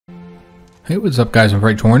Hey, what's up guys, I'm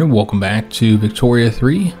Praetorian and welcome back to Victoria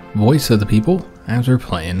 3, Voice of the People, as we're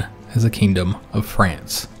playing as the Kingdom of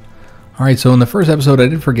France. Alright, so in the first episode I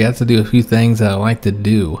did forget to do a few things that I like to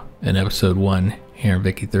do in episode 1 here in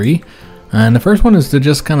Vicky 3. And the first one is to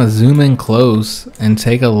just kind of zoom in close and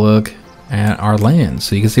take a look at our lands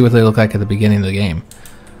so you can see what they look like at the beginning of the game.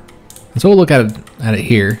 And so we'll look at it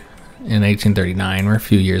here in 1839. We're a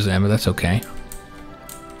few years in, but that's okay.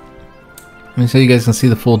 Let me so you guys can see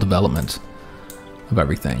the full development of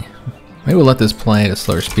everything. Maybe we'll let this play at a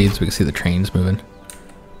slower speed so we can see the trains moving.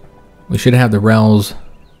 We should have the rails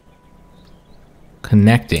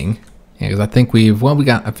connecting. Yeah, because I think we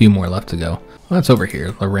got a few more left to go. Well, that's over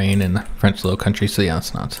here, Lorraine and the French Low Country, so yeah,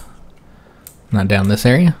 it's not down this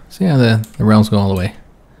area. So yeah, the rails go all the way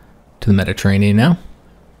to the Mediterranean now.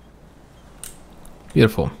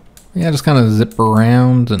 Beautiful. Yeah, just kind of zip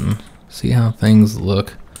around and see how things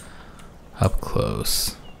look up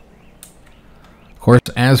close. Of course,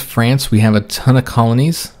 as France, we have a ton of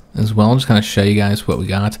colonies as well. Just kind of show you guys what we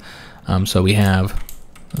got. So we have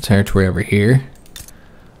a territory over here,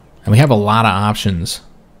 and we have a lot of options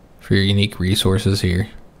for your unique resources here.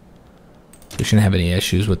 We shouldn't have any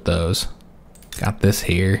issues with those. Got this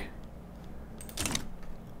here,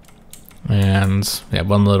 and we have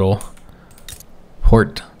one little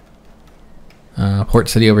port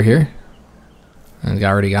city over here, and we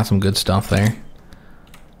already got some good stuff there.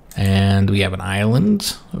 And we have an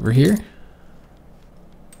island over here.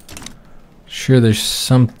 Sure, there's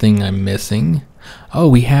something I'm missing. Oh,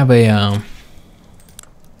 we have a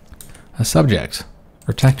subject,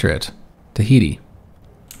 protectorate, Tahiti.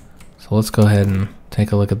 So let's go ahead and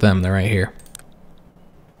take a look at them. They're right here.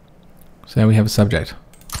 So now we have a subject.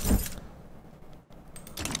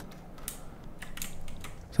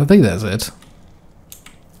 So I think that's it.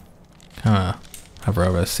 Kind of hover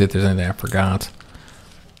over to see if there's anything I forgot.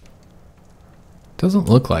 Doesn't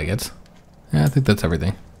look like it. Yeah, I think that's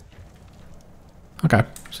everything. Okay,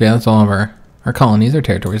 so yeah, that's all of our colonies, our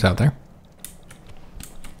territories out there.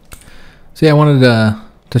 So yeah, I wanted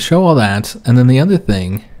to show all that, and then the other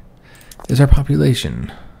thing is our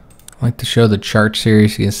population. I like to show the charts here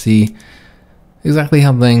so you can see exactly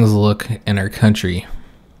how things look in our country.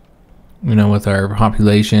 You know, with our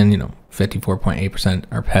population, 54.8%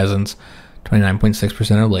 are peasants,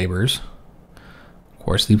 29.6% are laborers. Of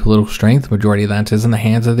course, the political strength, majority of that is in the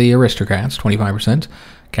hands of the aristocrats, 25%.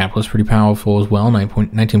 Capital is pretty powerful as well,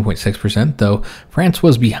 19.6%, though France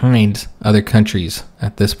was behind other countries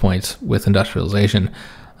at this point with industrialization,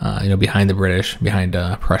 behind the British, behind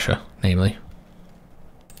Prussia, namely.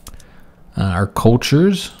 Our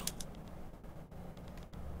cultures.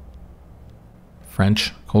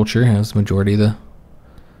 French culture has the majority of the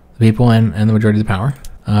people and the majority of the power.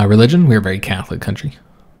 Religion, we're a very Catholic country.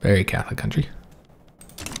 Very Catholic country.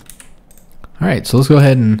 Alright, so let's go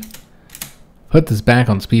ahead and put this back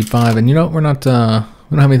on speed 5. And we don't have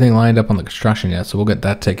anything lined up on the construction yet, so we'll get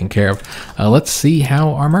that taken care of. Let's see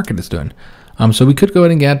how our market is doing. So we could go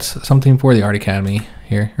ahead and get something for the Art Academy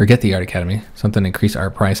here, or get the Art Academy, something to increase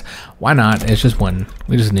our price. Why not? It's just one.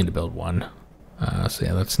 We just need to build one. So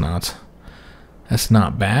yeah, that's not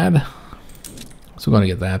bad. So we're going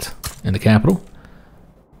to get that in the capital.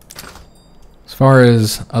 As far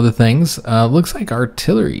as other things, looks like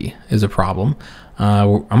artillery is a problem.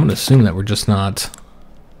 I'm going to assume that we're just not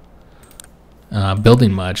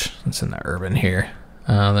building much. It's in the urban here.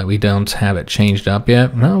 That we don't have it changed up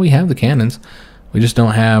yet. No, we have the cannons. We just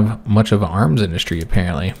don't have much of an arms industry,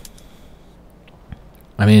 apparently.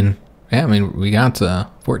 We got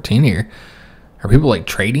 14 here. Are people like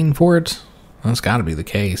trading for it? That's got to be the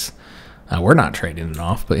case. We're not trading it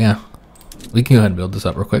off, but yeah. We can go ahead and build this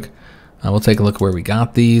up real quick. We'll take a look at where we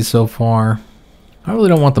got these so far. I really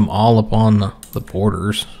don't want them all up on the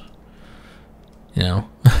borders.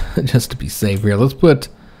 Just to be safe here. Let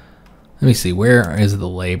me see, where is the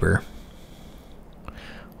labor?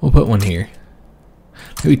 We'll put one here.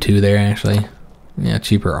 Maybe two there, actually. Yeah,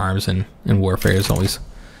 cheaper arms in warfare is always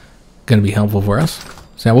going to be helpful for us.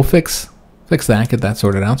 So yeah, we'll fix that, get that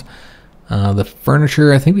sorted out. The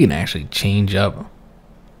furniture, I think we can actually change up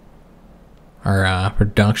our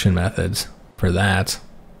production methods for that.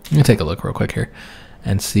 Let me take a look real quick here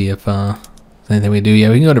and see if there's anything we do. Yeah,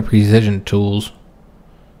 we can go to precision tools.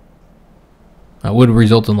 Would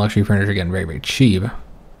result in luxury furniture getting very, very cheap.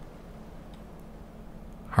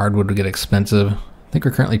 Hardwood would get expensive. I think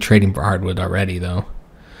we're currently trading for hardwood already, though.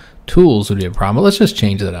 Tools would be a problem, but let's just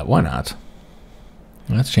change that up. Why not?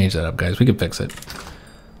 Let's change that up, guys. We can fix it.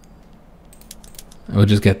 We'll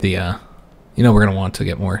just get the we're going to want to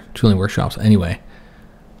get more tooling workshops anyway.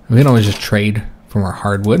 We can always just trade from our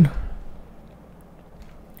hardwood.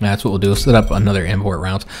 That's what we'll do. We'll set up another import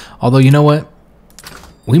route. Although, you know what?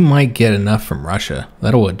 We might get enough from Russia.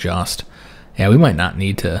 That'll adjust. Yeah, we might not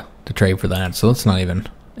need to trade for that. So let's not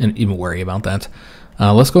even worry about that.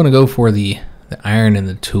 Let's go for the iron and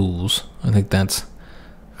the tools. I think that's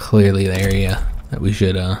clearly the area that we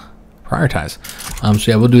should prioritize.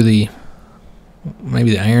 So yeah, we'll do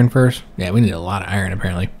maybe the iron first. Yeah, we need a lot of iron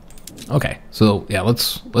apparently. Okay, so yeah,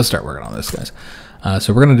 let's start working on this, guys.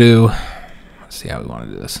 So we're gonna do. Let's see how we want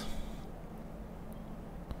to do this.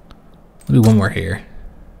 We'll do one more here,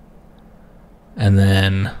 and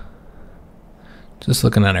then just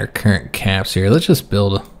looking at our current caps here, let's just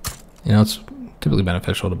build. You know, it's typically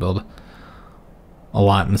beneficial to build a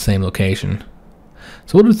lot in the same location.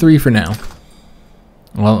 So we'll do 3 for now.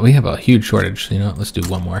 Well, we have a huge shortage, so you know, let's do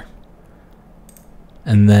 1 more.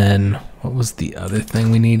 And then, what was the other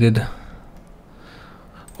thing we needed?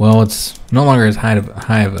 Well, it's no longer as high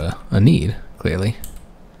of a need, clearly.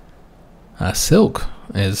 Silk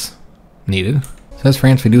is needed. Says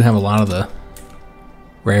France, we do have a lot of the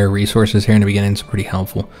rare resources here in the beginning, so pretty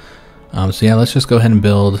helpful. So yeah, let's just go ahead and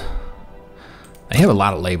build. I have a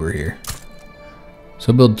lot of labor here.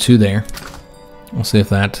 So build 2 there. We'll see if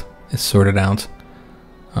that is sorted out.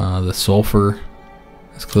 The sulfur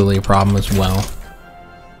is clearly a problem as well.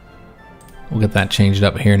 We'll get that changed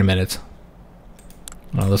up here in a minute.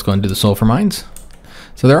 Let's go and do the sulfur mines.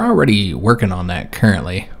 So they're already working on that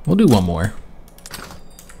currently. We'll do 1 more.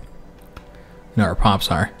 No, our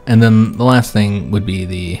pops are. And then the last thing would be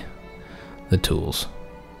the tools.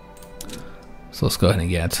 So let's go ahead and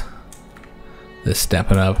get this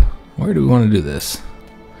stepping up. Where do we want to do this?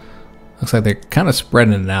 Looks like they're kind of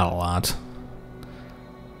spreading it out a lot.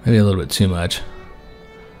 Maybe a little bit too much.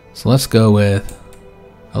 So let's go with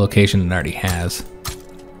a location that already has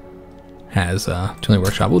tooling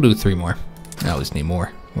workshop. We'll do 3 more. I always need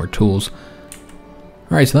more tools.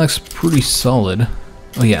 All right, so that's pretty solid.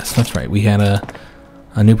 Oh yes, that's right. We had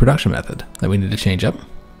a new production method that we need to change up.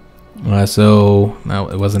 So no,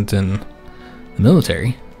 it wasn't in the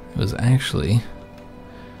military. It was actually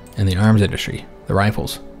in the arms industry, the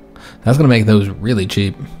rifles. That's gonna make those really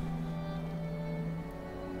cheap.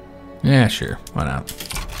 Yeah, sure, why not?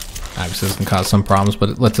 Obviously, this can cause some problems, but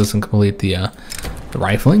it lets us complete the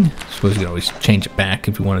rifling. I suppose you could always change it back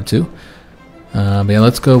if you wanted to. But yeah,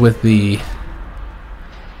 let's go with the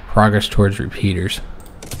progress towards repeaters.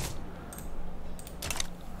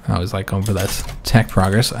 I always like going for that tech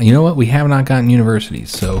progress. You know what? We have not gotten universities,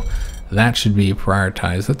 so that should be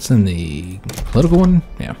prioritized. That's in the political one?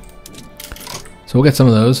 Yeah. So we'll get some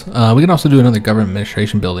of those. We can also do another government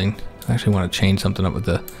administration building. I actually want to change something up with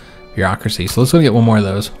the bureaucracy. So let's go get 1 more of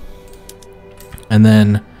those. And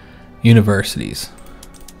then universities.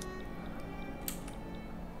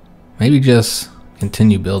 Maybe just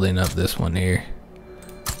continue building up this one here.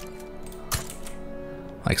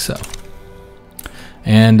 Like so.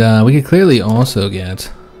 And we could clearly also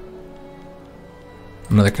get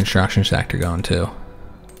another construction sector going too.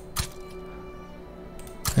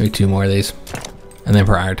 Maybe 2 more of these. And then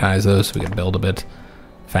prioritize those so we can build a bit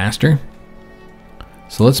faster.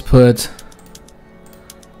 So let's put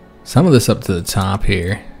some of this up to the top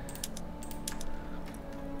here.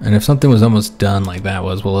 And if something was almost done like that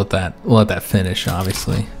was, we'll let that finish,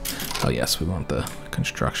 obviously. Oh yes, we want the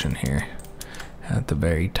construction here at the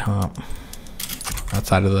very top,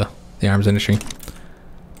 outside of the arms industry.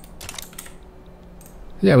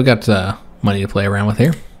 Yeah, we got money to play around with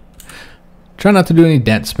here. Try not to do any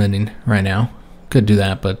debt spending right now. Could do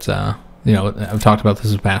that, but you know, I've talked about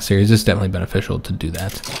this in the past series. It's definitely beneficial to do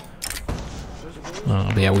that.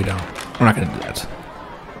 But yeah, we're not going to do that.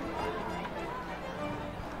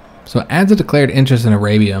 So adds a declared interest in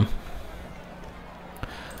Arabia.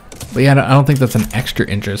 But yeah, I don't think that's an extra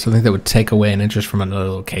interest. I think that would take away an interest from another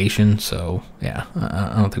location. So yeah,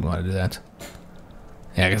 I don't think we want to do that.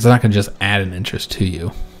 Yeah, because they're not going to just add an interest to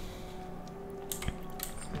you.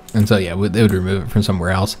 And so yeah, they would remove it from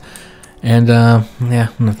somewhere else. And yeah,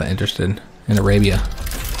 I'm not that interested in Arabia.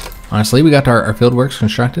 Honestly, we got our field works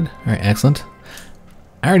constructed. All right, excellent.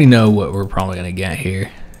 I already know what we're probably going to get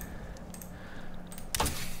here.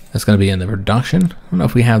 That's going to be in the production. I don't know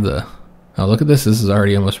if we have the... Oh, look at this. This is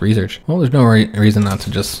already almost research. Well, there's no reason not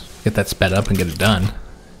to just get that sped up and get it done.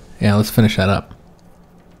 Yeah, let's finish that up.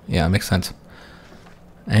 Yeah, it makes sense.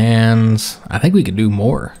 And I think we could do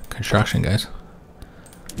more construction, guys.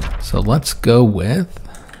 So let's go with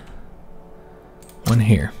one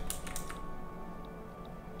here.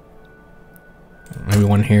 Maybe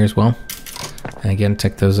one here as well. And again,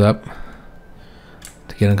 tick those up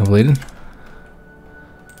to get them completed.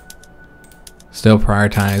 Still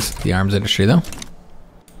prioritize the arms industry though.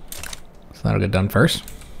 So that'll get done first.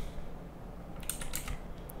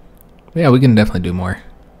 But yeah, we can definitely do more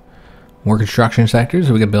construction sectors,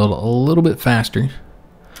 so we can build a little bit faster.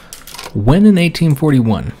 When in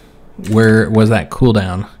 1841, where was that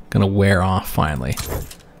cooldown gonna wear off finally?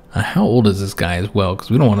 How old is this guy as well?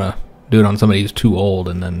 Because we don't want to do it on somebody who's too old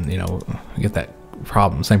and then, you know, get that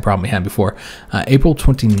problem, same problem we had before. April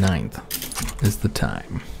 29th is the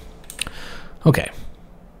time. Okay.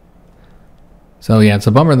 So yeah, it's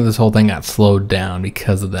a bummer that this whole thing got slowed down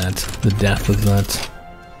because of that, the death of that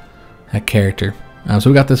character. So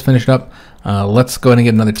we got this finished up. Let's go ahead and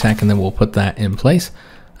get another tech, and then we'll put that in place.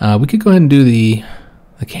 We could go ahead and do the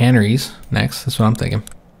canneries next. That's what I'm thinking.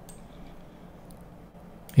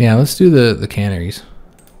 Yeah, let's do the canneries.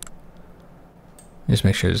 Just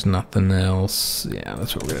make sure there's nothing else. Yeah,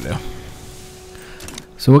 that's what we're gonna do.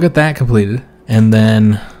 So we'll get that completed, and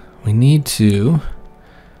then we need to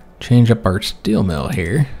change up our steel mill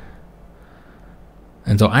here.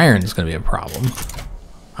 And so iron is gonna be a problem.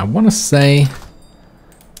 I want to say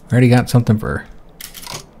we already got something for,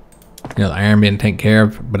 you know, the iron being taken care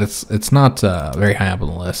of, but it's not very high up on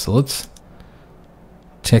the list. So let's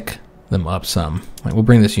tick them up some. Like, we'll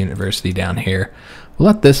bring this university down here. We'll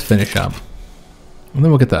let this finish up, and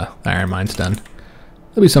then we'll get the iron mines done.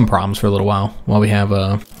 There'll be some problems for a little while we have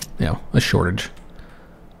you know, a shortage,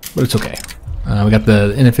 but it's okay. We got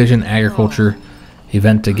the inefficient agriculture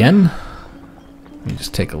event again. Let me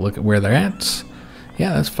just take a look at where they're at.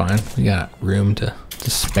 Yeah, that's fine. We got room to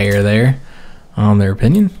spare there on their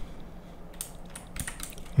opinion.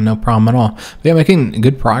 No problem at all. But yeah, making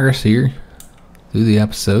good progress here through the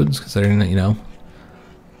episodes, considering that, you know,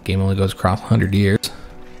 game only goes across 100 years.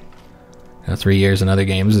 Now, 3 years in other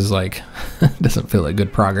games is like, doesn't feel like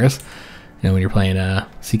good progress. You know, when you're playing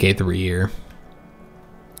CK3 or...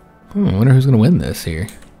 I wonder who's going to win this here.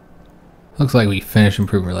 Looks like we finished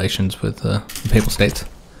improving relations with the Papal States.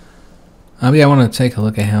 Yeah, I want to take a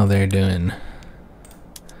look at how they're doing.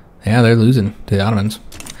 Yeah, they're losing to the Ottomans.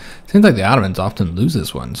 Seems like the Ottomans often lose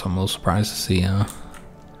this one, so I'm a little surprised to see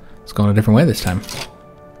it's going a different way this time.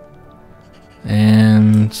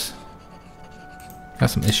 And got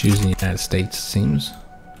some issues in the United States, it seems.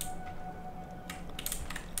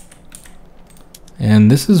 And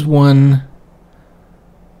this is one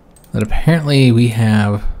that apparently we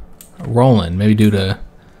have rolling, maybe due to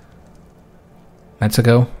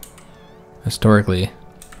Mexico. Historically,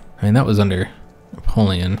 I mean, that was under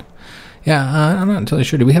Napoleon. Yeah, I'm not entirely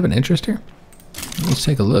sure. Do we have an interest here? Let's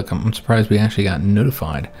take a look. I'm surprised we actually got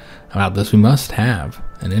notified about this. We must have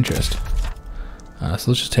an interest. So let's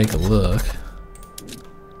just take a look.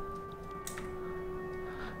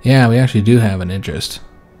 Yeah, we actually do have an interest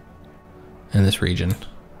in this region.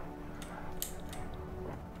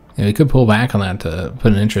 Yeah, we could pull back on that to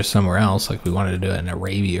put an interest somewhere else, like we wanted to do it in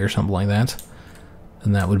Arabia or something like that.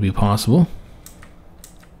 Then that would be possible.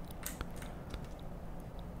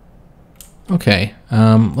 Okay,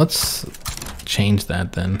 let's change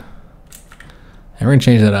that then. And we're gonna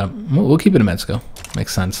change that up. We'll keep it in Mexico.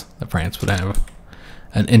 Makes sense that France would have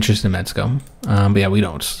an interest in Mexico. But yeah, we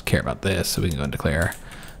don't care about this, so we can go and declare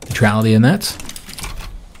neutrality in that.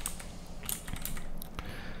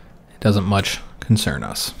 It doesn't much concern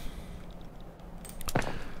us.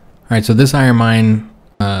 Alright, so this iron mine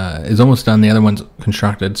is almost done. The other one's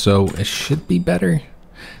constructed, so it should be better.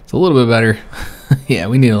 It's a little bit better. Yeah,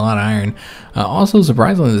 we need a lot of iron. Also,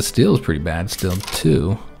 surprisingly, the steel is pretty bad still,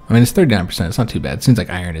 too. I mean, it's 39%. It's not too bad. It seems like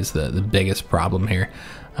iron is the biggest problem here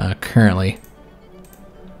currently.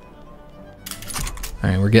 All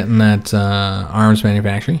right, we're getting that arms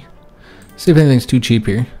manufacturing. See if anything's too cheap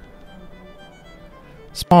here.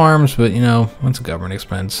 Small arms, but, you know, that's a government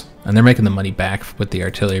expense. And they're making the money back with the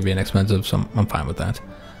artillery being expensive, so I'm fine with that.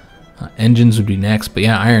 Engines would be next, but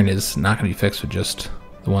yeah, iron is not going to be fixed with just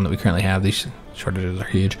the one that we currently have. These shortages are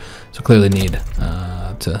huge, so clearly need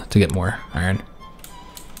to get more iron.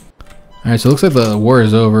 All right, so it looks like the war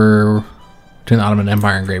is over between the Ottoman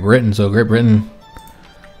Empire and Great Britain. So Great Britain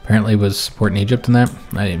apparently was supporting Egypt in that.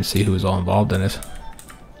 I didn't even see who was all involved in it.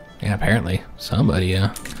 Yeah, apparently somebody,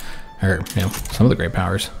 or you know, some of the great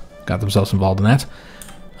powers got themselves involved in that.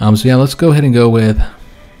 So yeah, let's go ahead and go with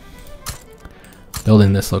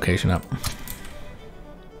building this location up.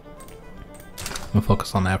 We'll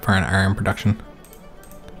focus on that for an iron production.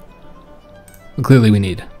 But clearly we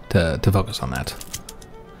need to focus on that.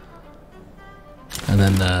 And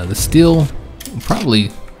then the steel, we'll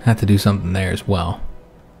probably have to do something there as well.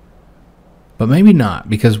 But maybe not,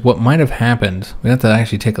 because what might have happened, we have to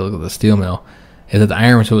actually take a look at the steel mill, is that the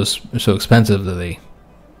iron was so expensive that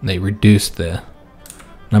they reduced the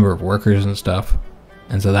number of workers and stuff.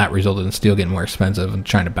 And so that resulted in steel getting more expensive and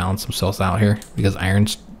trying to balance themselves out here because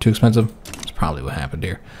iron's too expensive. That's probably what happened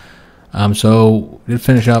here. So we did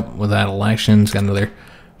finish up with that elections, got another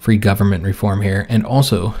free government reform here, and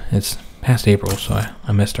also it's past April, so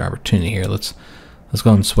I missed our opportunity here. Let's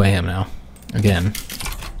go and sway him now again,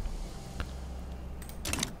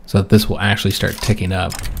 so that this will actually start ticking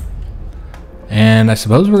up. And I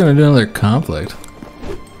suppose we're gonna do another conflict.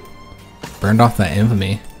 Burned off that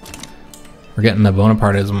infamy. We're getting the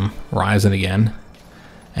Bonapartism rising again.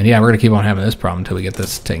 And yeah, we're gonna keep on having this problem until we get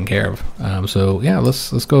this taken care of. So yeah,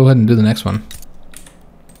 let's go ahead and do the next one.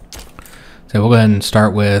 So we'll go ahead and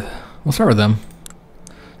start with them.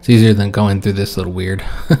 It's easier than going through this little weird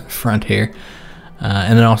front here.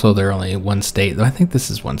 And then also they're only one state. I think this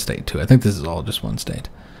is one state too. I think this is all just one state.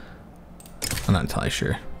 I'm not entirely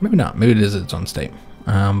sure. Maybe not. Maybe it is its own state.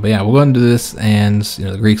 But yeah, we'll go ahead and do this, and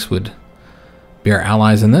the Greeks would be our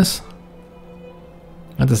allies in this.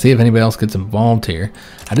 I have to see if anybody else gets involved here.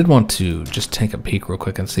 I did want to just take a peek real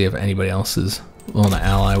quick and see if anybody else is willing to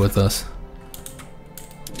ally with us.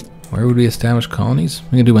 Where would we establish colonies?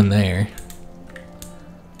 We can do one there.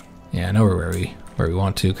 Yeah, I know where we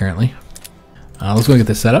want to currently. Let's go get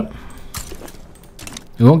this set up.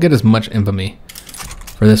 We won't get as much infamy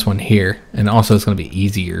for this one here, and also it's going to be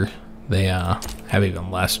easier. They have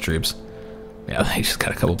even less troops. Yeah, they just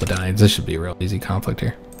got a couple battalions. This should be a real easy conflict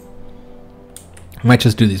here. I might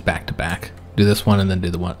just do these back to back. Do this one and then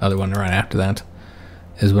do the other one right after that,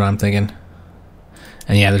 is what I'm thinking.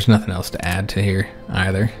 And yeah, there's nothing else to add to here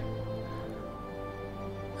either.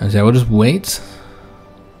 And so we'll just wait.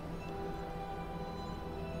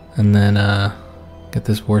 And then get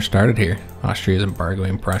this war started here. Austria's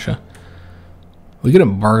embargoing Prussia. We could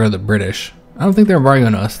embargo the British. I don't think they're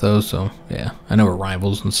embargoing us though, so yeah. I know we're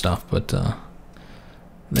rivals and stuff, but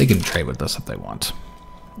they can trade with us if they want.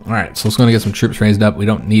 Alright, so let's go and get some troops raised up. We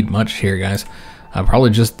don't need much here, guys. Probably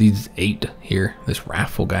just these 8 here. This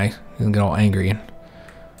wrathful guy. He's gonna get all angry and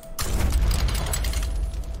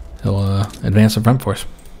he'll advance the front force.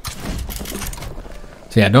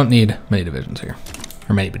 So yeah, I don't need many divisions here.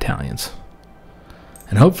 Or many battalions.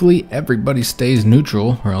 And hopefully everybody stays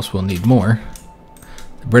neutral, or else we'll need more.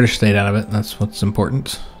 The British stayed out of it, that's what's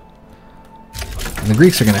important. And the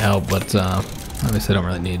Greeks are going to help, but obviously I don't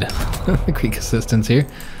really need the Greek assistance here.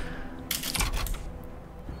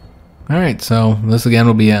 Alright, so this again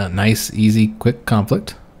will be a nice, easy, quick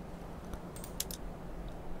conflict.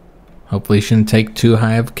 Hopefully shouldn't take too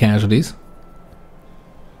high of casualties.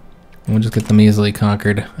 And we'll just get them easily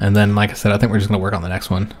conquered. And then, like I said, I think we're just going to work on the next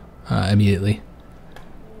one immediately.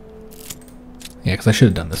 Yeah, because I should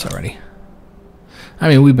have done this already. I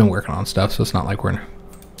mean, we've been working on stuff, so it's not like we're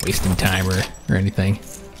wasting time or anything.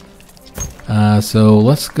 So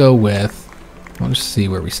let's go with... Let's just see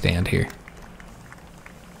where we stand here.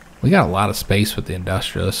 We got a lot of space with the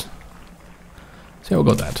industrialists. So we'll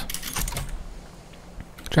go with that.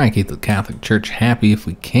 Try and keep the Catholic Church happy if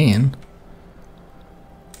we can.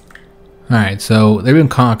 Alright, so they've been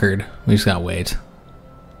conquered. We just gotta wait.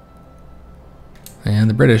 And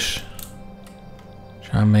the British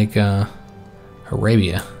try and make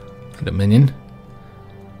Arabia a dominion.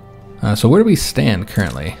 So where do we stand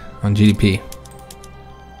currently on GDP?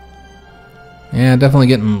 Yeah, definitely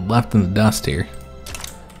getting left in the dust here.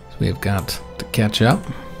 So we have got to catch up.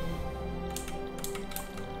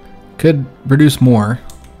 Could produce more.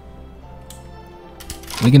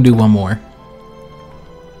 We can do one more.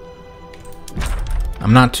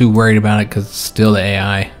 I'm not too worried about it because it's still the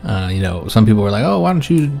AI. You know, some people were like, "Oh, why don't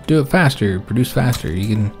you do it faster? Produce faster.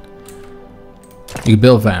 You can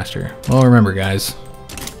build faster." Well, remember, guys,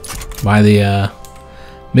 by the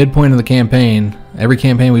midpoint of the campaign, every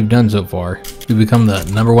campaign we've done so far, we've become the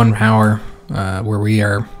 #1 power, where we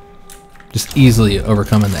are just easily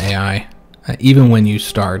overcoming the AI, even when you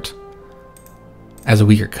start as a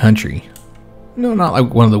weaker country. No, not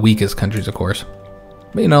like one of the weakest countries, of course,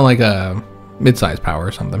 but you know, like a mid-sized power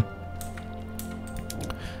or something.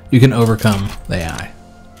 You can overcome the AI.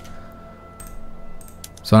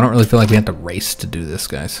 So I don't really feel like we have to race to do this,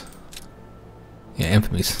 guys. Yeah,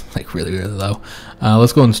 infamy's like really, really low.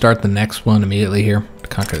 Let's go and start the next one immediately here to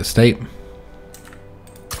conquer the state.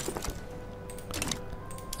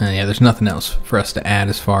 And yeah, there's nothing else for us to add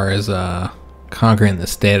as far as conquering the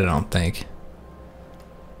state, I don't think.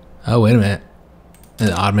 Oh, wait a minute.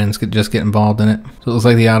 The Ottomans could just get involved in it. So it looks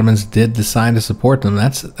like the Ottomans did decide to support them.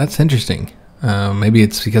 That's interesting. Maybe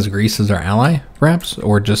it's because Greece is our ally, perhaps,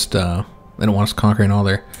 or just they don't want us conquering all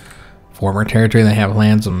their former territory. They have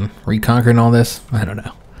lands and reconquering all this. I don't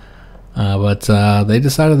know. But they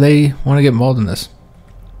decided they want to get involved in this.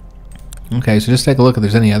 Okay, so just take a look if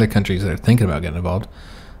there's any other countries that are thinking about getting involved.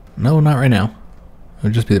 No, not right now. It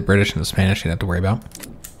would just be the British and the Spanish you'd have to worry about.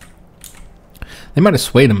 They might have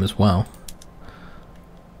swayed them as well.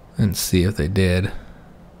 And see if they did.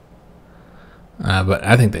 But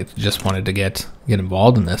I think they just wanted to get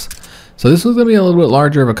involved in this. So this was going to be a little bit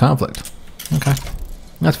larger of a conflict. Okay,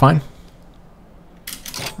 that's fine.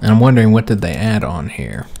 And I'm wondering, what did they add on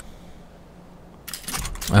here?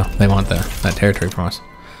 Oh, they want that territory from us.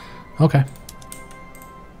 Okay.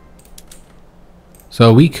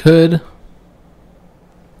 So we could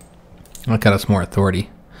look at us more authority.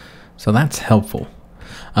 So that's helpful.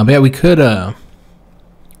 But yeah, we could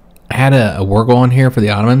add a war goal in here for the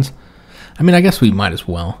Ottomans. I mean, I guess we might as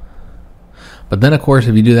well. But then, of course,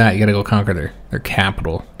 if you do that, you got to go conquer their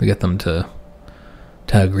capital to get them to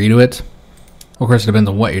agree to it. Of course, it depends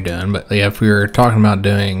on what you're doing. But yeah, if we were talking about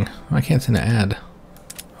doing... I can't seem to add a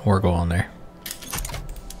war goal on there.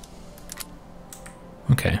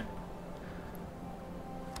 Okay.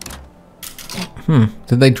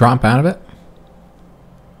 Did they drop out of it?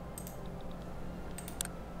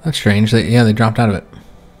 That's strange. Yeah, they dropped out of it.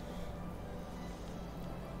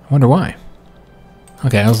 I wonder why.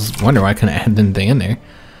 Okay, I was wondering why I couldn't add anything in there.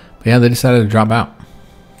 But yeah, they decided to drop out.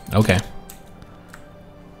 Okay.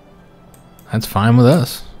 That's fine with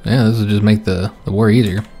us. Yeah, this will just make the war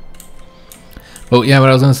easier. But yeah, what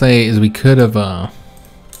I was going to say is we could have, add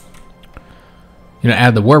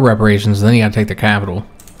the war reparations, and then you got to take the capital.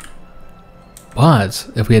 But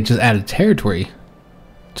if we had just added territory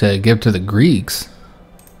to give to the Greeks,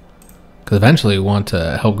 because eventually we want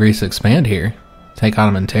to help Greece expand here, take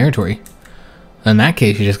Ottoman territory, in that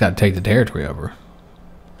case you just got to take the territory over.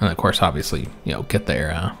 And of course, obviously, get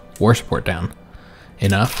their war support down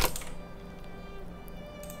enough.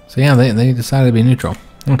 So yeah, they decided to be neutral.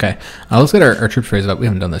 Okay, let's get our troops raised up. We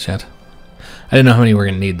haven't done this yet. I didn't know how many we're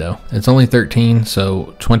going to need, though. It's only 13,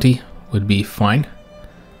 so 20 would be fine.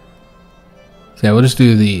 So yeah, we'll just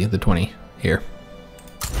do the 20 here.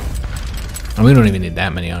 And we don't even need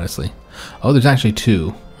that many, honestly. Oh, there's actually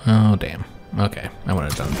 2. Oh, damn. Okay, I would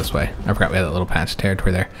have done it this way. I forgot we had that little patch of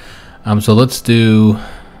territory there. So let's do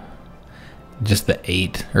just the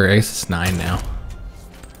 8, or I guess it's 9 now.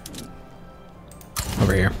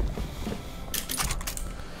 Over here.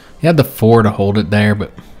 You had the 4 to hold it there,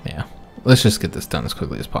 but yeah. Let's just get this done as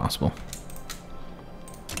quickly as possible.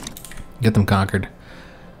 Get them conquered.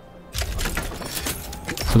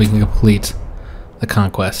 So we can complete the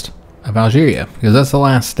conquest of Algeria, because that's the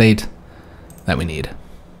last state that we need.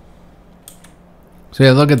 So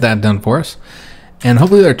yeah, they'll get that done for us. And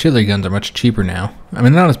hopefully their artillery guns are much cheaper now. I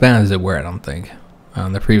mean, not as bad as they were, I don't think,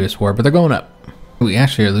 on the previous war, but they're going up. We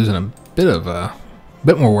actually are losing a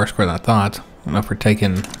bit more war score than I thought. I don't know if we're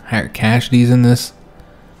taking higher casualties in this.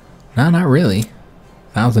 No, not really.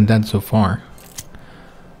 1,000 dead so far.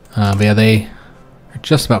 But yeah, they are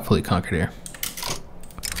just about fully conquered here.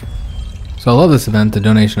 So I love this event, the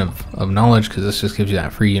donation of knowledge, because this just gives you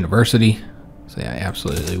that free university. So yeah, I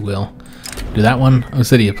absolutely will do that one. Oh,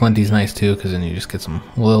 City of Plenty is nice too, because then you just get some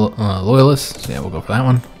loyalists. So yeah, we'll go for that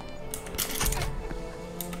one.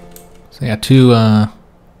 So yeah, 2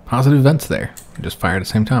 positive events there. Just fire at the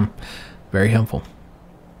same time. Very helpful.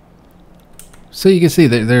 So you can see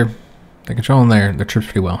they're controlling their troops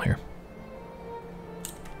pretty well here.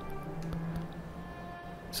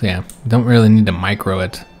 So yeah, don't really need to micro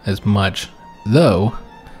it as much, though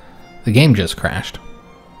the game just crashed.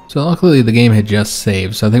 So luckily the game had just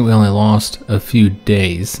saved, so I think we only lost a few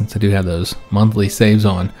days since I do have those monthly saves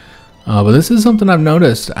on. But this is something I've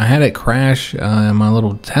noticed. I had it crash in my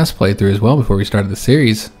little test playthrough as well before we started the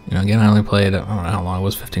series. Again, I only played, I don't know how long it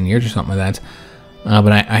was, 15 years or something like that.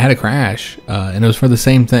 But I had a crash, and it was for the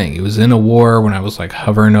same thing. It was in a war when I was like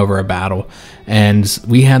hovering over a battle, and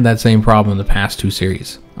we had that same problem in the past 2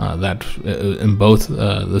 series. That in both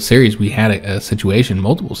the series we had a situation,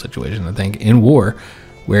 multiple situations, I think, in war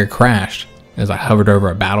where it crashed as I hovered over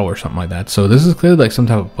a battle or something like that. So this is clearly like some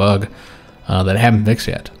type of bug that I haven't fixed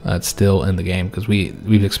yet. It's still in the game because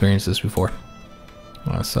we've experienced this before.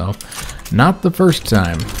 So not the first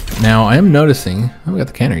time. Now I am noticing. Oh, we got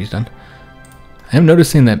the canneries done. I am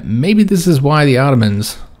noticing that maybe this is why the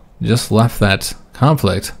Ottomans just left that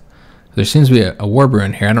conflict. There seems to be a war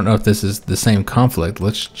brewing here. I don't know if this is the same conflict.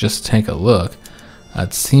 Let's just take a look.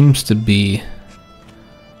 It seems to be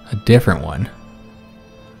a different one.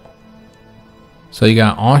 So you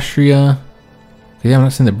got Austria. Yeah, I'm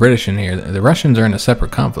not seeing the British in here. The Russians are in a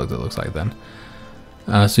separate conflict, it looks like then.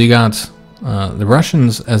 So you got the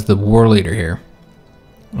Russians as the war leader here,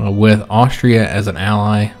 with Austria as an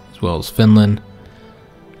ally, as well as Finland.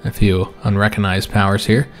 A few unrecognized powers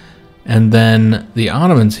here. And then the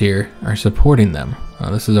Ottomans here are supporting them.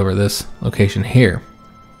 This is over this location here.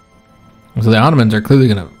 So the Ottomans are clearly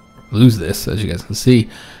going to lose this, as you guys can see.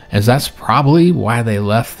 as that's probably why they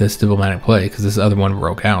left this diplomatic play, because this other one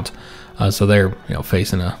broke out. So they're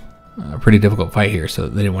facing a pretty difficult fight here, so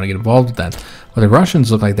they didn't want to get involved with that. But the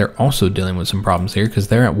Russians look like they're also dealing with some problems here, because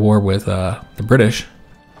they're at war with the British.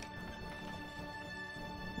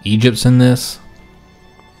 Egypt's in this.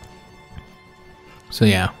 So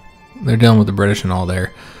yeah, they're dealing with the British and all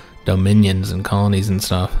their dominions and colonies and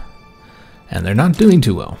stuff. And they're not doing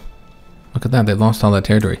too well. Look at that, they lost all that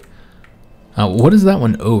territory. What is that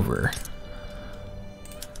one over?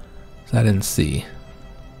 So I didn't see.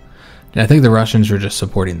 I think the Russians were just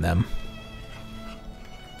supporting them.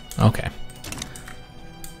 Okay.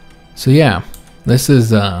 So yeah, this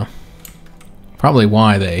is probably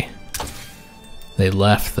why they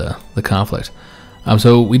left the conflict.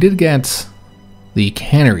 So we did get the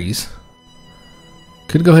canneries.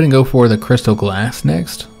 Could go ahead and go for the crystal glass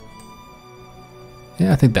next.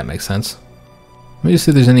 Yeah, I think that makes sense. Let me just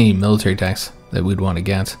see if there's any military attacks that we'd want to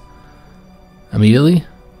get immediately.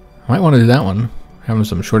 I might want to do that one. Having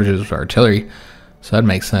some shortages of artillery, so that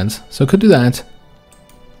makes sense. So could do that.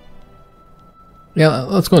 Yeah,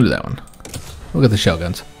 let's go and do that one. We'll get the shell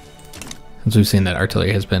guns, since we've seen that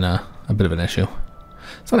artillery has been a bit of an issue.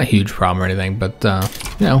 It's not a huge problem or anything, but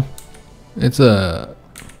it's a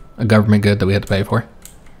government good that we have to pay for.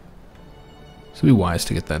 So it'd be wise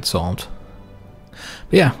to get that solved.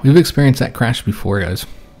 But yeah, we've experienced that crash before, guys.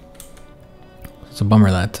 It's a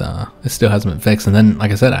bummer that it still hasn't been fixed. And then,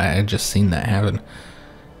 like I said, I had just seen that happen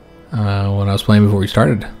when I was playing before we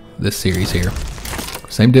started this series here.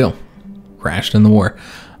 Same deal. Crashed in the war.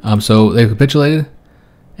 So they've capitulated,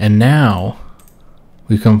 and now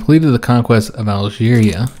we've completed the conquest of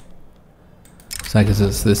Algeria. So I guess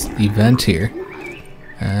it's this event here.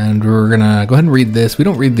 And we're gonna go ahead and read this. We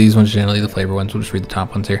don't read these ones generally, the flavor ones. We'll just read the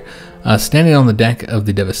top ones here. Standing on the deck of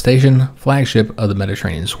the Devastation, flagship of the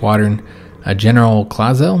Mediterranean Squadron, General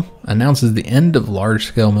Clazel announces the end of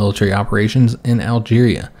large-scale military operations in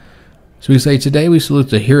Algeria. So we say, today we salute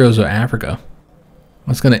the heroes of Africa.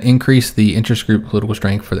 That's going to increase the interest-group political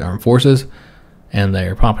strength for the armed forces and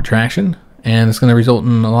their pop attraction, and it's going to result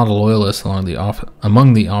in a lot of loyalists among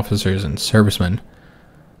the officers and servicemen.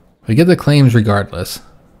 We get the claims regardless,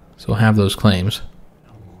 so we'll have those claims.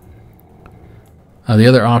 The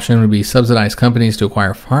other option would be subsidize companies to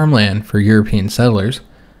acquire farmland for European settlers,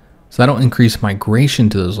 so that'll increase migration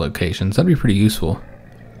to those locations. That'd be pretty useful.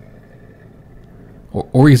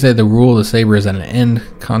 Or you say the rule of the saber is at an end,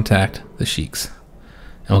 contact the sheiks,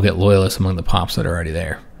 and we'll get loyalists among the pops that are already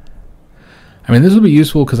there. I mean, this will be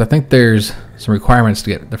useful because I think there's some requirements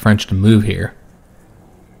to get the French to move here.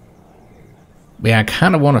 But yeah, I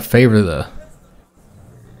kind of want to favor the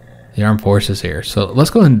armed forces here, so let's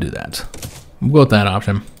go ahead and do that. We'll go with that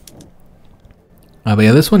option. But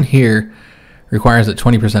yeah, this one here requires that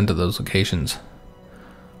 20% of those locations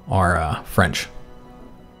are French.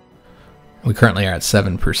 We currently are at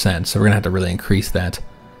 7%, so we're gonna have to really increase that.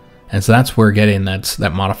 And so that's where getting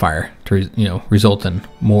that modifier to result in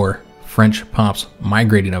more French pops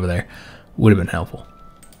migrating over there would have been helpful.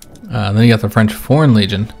 Then you got the French Foreign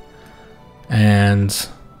Legion, and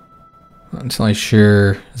I'm not really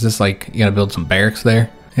sure. Is this like you gotta build some barracks there?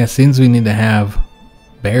 Yeah, it seems we need to have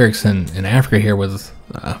barracks in Africa here with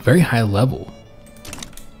a very high level.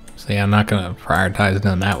 So yeah, I'm not gonna prioritize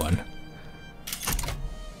doing that one.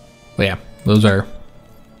 But yeah, those are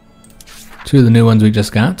two of the new ones we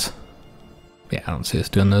just got. Yeah, I don't see us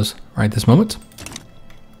doing those right this moment.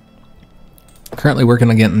 Currently working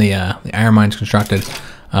on getting the iron mines constructed.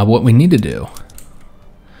 What we need to do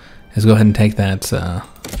is go ahead and take that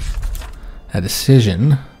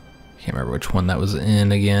decision. Can't remember which one that was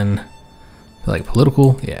in again. Like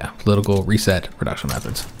political, yeah, political reset production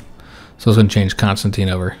methods. So it's going to change Constantine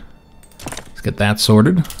over. Let's get that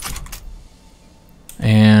sorted.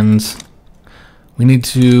 And we need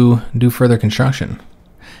to do further construction.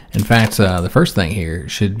 In fact, the first thing here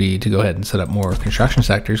should be to go ahead and set up more construction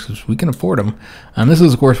sectors because we can afford them. And this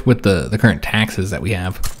is, of course, with the current taxes that we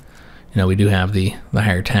have. We do have the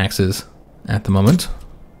higher taxes at the moment.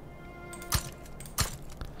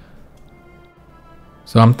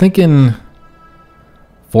 So I'm thinking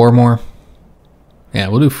 4 more. Yeah,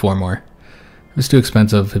 we'll do 4 more. If it's too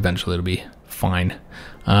expensive, eventually it'll be fine.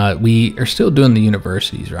 We are still doing the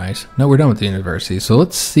universities, right? No, we're done with the universities. So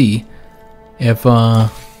let's see if we're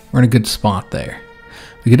in a good spot there.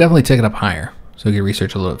 We could definitely take it up higher so we can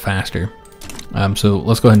research a little bit faster. So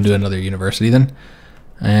let's go ahead and do another university then.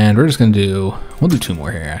 And we're just going to we'll do 2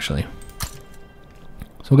 more here actually.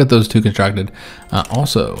 So we'll get those 2 constructed.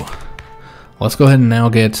 Also, let's go ahead and now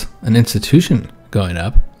get an institution going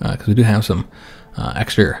up because we do have some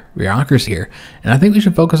extra bureaucracy here. And I think we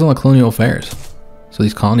should focus on the colonial affairs. so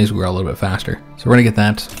these colonies grow a little bit faster. So we're gonna get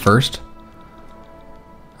that first.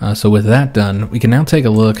 So with that done, we can now take a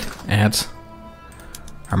look at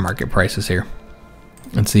our market prices here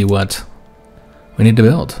and see what we need to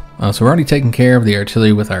build. So we're already taking care of the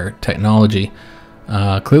artillery with our technology.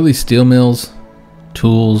 Clearly steel mills,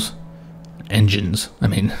 tools, engines. I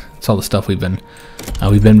mean, it's all the stuff we've been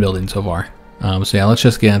building so far. So yeah, let's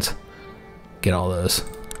just get all those.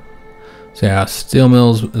 So yeah, steel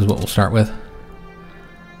mills is what we'll start with.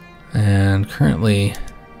 And currently,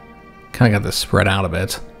 kind of got this spread out a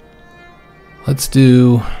bit. Let's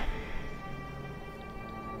do,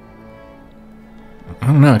 I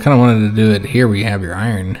don't know, I kind of wanted to do it here where you have your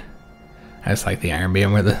iron. I just like the iron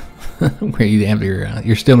being where the where you have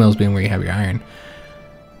your steel mills being where you have your iron.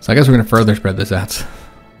 So I guess we're going to further spread this out.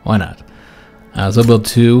 Why not? So we'll build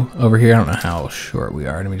 2 over here. I don't know how short we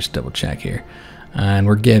are. Let me just double check here. And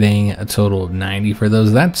we're getting a total of 90 for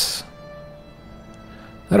those. That'll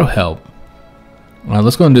help. Well,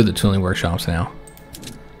 let's go and do the tooling workshops now.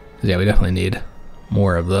 Yeah, we definitely need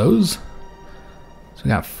more of those. So we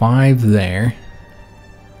got 5 there.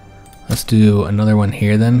 Let's do another one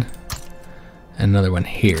here then. Another one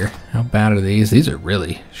here. How bad are these? These are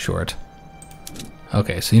really short.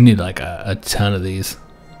 Okay, so you need like a ton of these.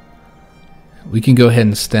 We can go ahead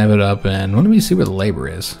and step it up, and let me see where the labor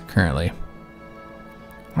is currently.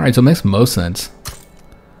 Alright, so it makes most sense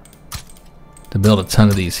to build a ton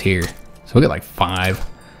of these here. So we'll get like 5.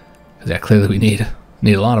 Because yeah, clearly we need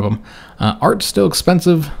a lot of them. Art's still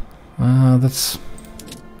expensive. That's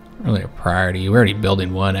really a priority. We're already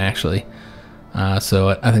building 1 actually.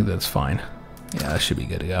 So I think that's fine. Yeah, that should be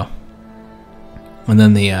good to go. And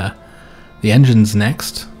then the engine's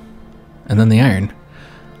next. And then the iron.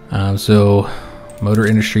 So motor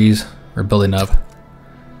industries are building up.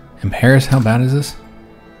 In Paris, how bad is this?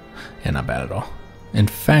 Yeah, not bad at all. In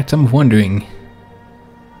fact, I'm wondering.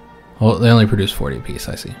 Well, they only produce 40 apiece,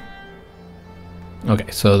 I see. Okay,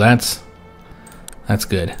 so that's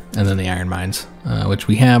good. And then the iron mines, which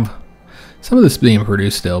we have some of this being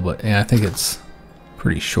produced still, but yeah, I think it's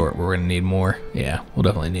pretty short. We're gonna need more. Yeah, we'll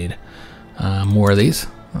definitely need more of these.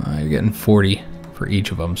 You're getting 40 for each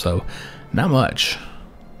of them, so not much.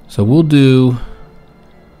 So we'll do,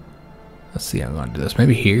 let's see how I'm gonna do this.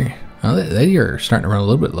 Maybe here. Oh, they are starting to run a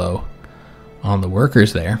little bit low on the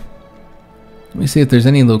workers there. Let me see if there's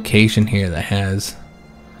any location here that has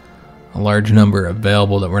a large number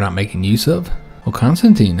available that we're not making use of. Well,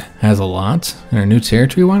 Constantine has a lot in our new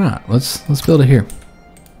territory. Why not? Let's build it here.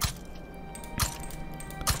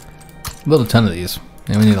 Build a ton of these.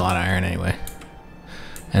 And we need a lot of iron anyway.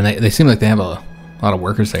 And they seem like they have a lot of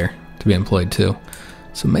workers there to be employed too.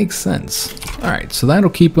 So it makes sense. Alright, so that'll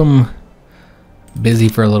keep them busy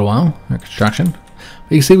for a little while. Our construction.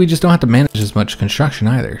 But you can see we just don't have to manage as much construction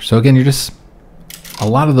either. So again, you're just, a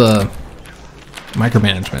lot of the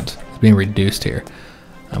micromanagement is being reduced here,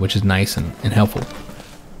 which is nice and helpful.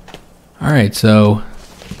 Alright, so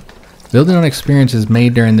building on experiences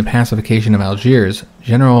made during the pacification of Algiers,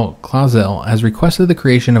 General Clausel has requested the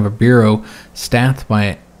creation of a bureau staffed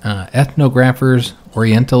by ethnographers,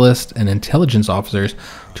 orientalists, and intelligence officers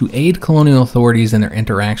to aid colonial authorities in their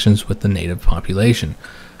interactions with the native population.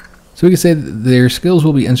 So we can say that their skills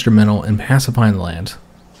will be instrumental in pacifying the land.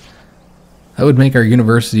 That would make our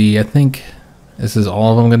university, I think, this is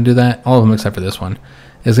all of them going to do that, all of them except for this one,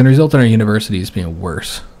 is going to result in our universities being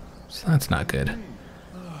worse. So that's not good.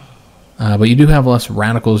 But you do have less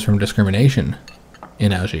radicals from discrimination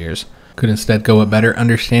in Algiers. Could instead go with better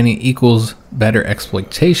understanding equals better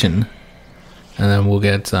exploitation. And then we'll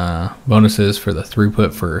get bonuses for the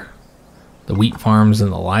throughput for the wheat farms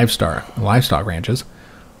and the livestock ranches.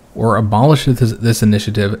 Or abolish this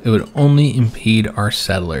initiative, it would only impede our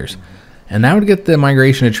settlers. And that would get the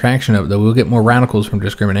migration attraction up, though we'll get more radicals from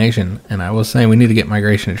discrimination. And I was saying we need to get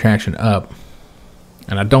migration attraction up.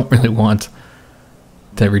 And I don't really want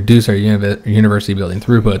to reduce our university building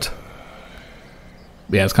throughput.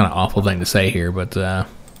 Yeah, it's kind of an awful thing to say here, but,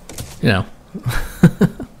 you know,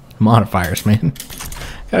 modifiers, man.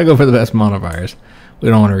 Gotta go for the best modifiers. We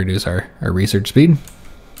don't want to reduce our research speed.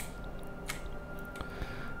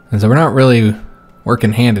 And so we're not really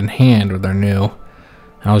working hand in hand with our new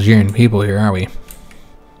Algerian people here, are we?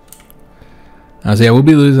 So yeah, we'll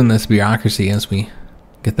be losing this bureaucracy as we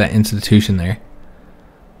get that institution there.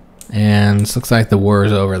 And it looks like the war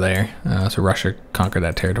is over there. So Russia conquered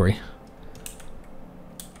that territory.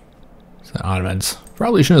 So the Ottomans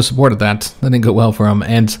probably shouldn't have supported that. That didn't go well for them.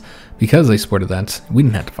 And because they supported that, we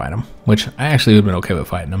didn't have to fight them. Which I actually would have been okay with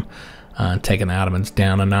fighting them. Taking the Ottomans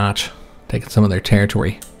down a notch. Taking some of their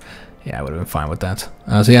territory. Yeah, I would have been fine with that.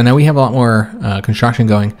 So yeah, now we have a lot more construction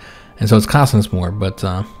going. And so it's costing us more, but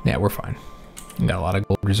yeah, we're fine. We got a lot of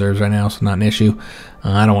gold reserves right now, so not an issue.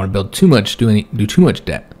 I don't want to build too much, do too much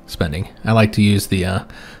debt spending. I like to use the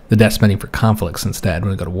debt spending for conflicts instead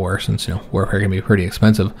when we go to war, since warfare can be pretty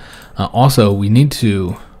expensive. Also, we need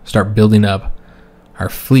to start building up our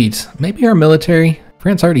fleet, maybe our military.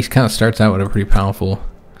 France already kind of starts out with a pretty powerful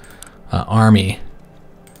army.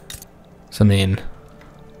 So I mean,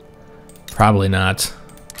 probably not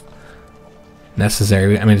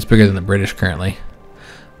necessary. I mean, it's bigger than the British currently,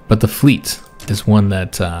 but the fleet is one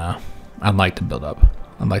that I'd like to build up.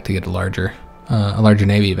 I'd like to get a larger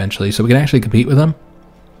navy eventually, so we can actually compete with them.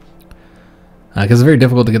 Because it's very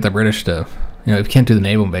difficult to get the British to, if you can't do the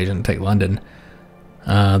naval invasion and take London,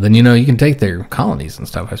 then you can take their colonies and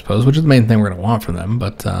stuff, I suppose, which is the main thing we're gonna want from them.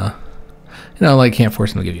 But like, can't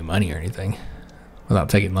force them to give you money or anything without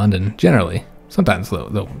taking London. Generally, sometimes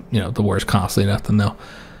they'll the war is costly enough, then they'll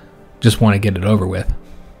just want to get it over with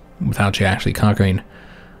without you actually conquering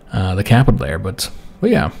the capital there. But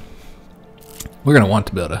yeah, we're gonna want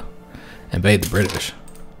to be able to invade the British,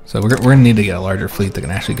 so we're gonna need to get a larger fleet that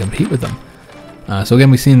can actually compete with them. So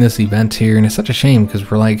again, we've seen this event here, and it's such a shame because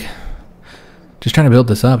we're like just trying to build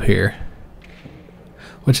this up here.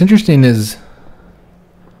 What's interesting is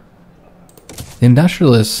the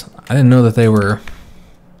industrialists, I didn't know that they were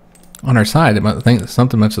on our side. I think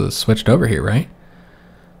something must have switched over here, right?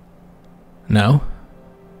 No,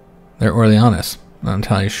 they're Orleanists. Not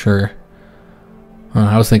entirely sure.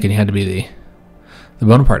 I was thinking you had to be the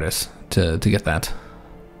Bonapartists to get that.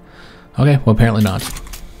 Okay, well, apparently not.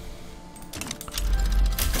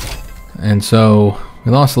 And so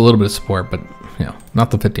we lost a little bit of support, but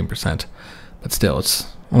not the 15%. But still,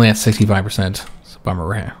 it's only at 65%. It's a bummer.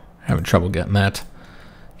 We're having trouble getting that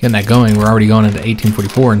going. We're already going into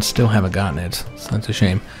 1844 and still haven't gotten it. So that's a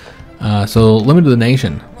shame. So limit to the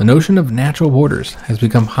nation. The notion of natural borders has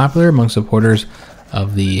become popular among supporters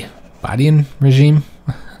of the Badian regime.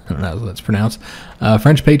 I don't know how that's pronounced.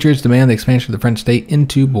 French patriots demand the expansion of the French state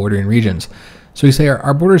into bordering regions. So we say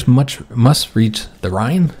our borders must reach the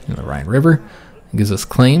Rhine, the Rhine River. It gives us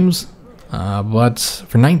claims, but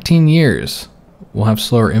for 19 years, we'll have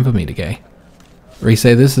slower infamy decay. We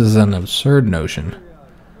say this is an absurd notion.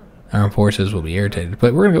 Armed forces will be irritated,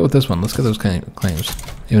 but we're going to go with this one. Let's get those claims,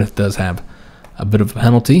 even if it does have a bit of a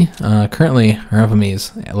penalty. Currently, our infamy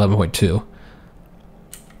is 11.2.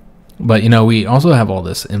 But, we also have all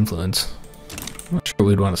this influence. I'm not sure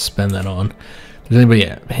we'd want to spend that on. Does anybody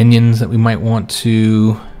have opinions that we might want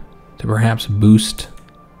to perhaps boost?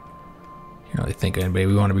 I can't really think of anybody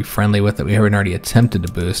we want to be friendly with that we haven't already attempted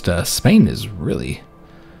to boost. Spain is really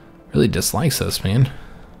dislikes us, man.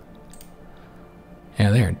 Yeah,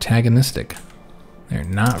 they're antagonistic. They're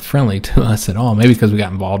not friendly to us at all. Maybe because we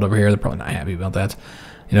got involved over here. They're probably not happy about that.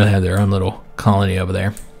 They have their own little colony over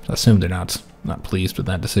there. So I assume they're not pleased with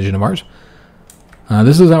that decision of ours.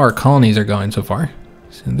 This is how our colonies are going so far.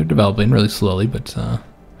 So they're developing really slowly, but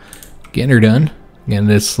getting her done. Again,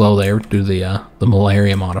 it is slow there due to the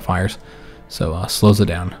malaria modifiers, so slows it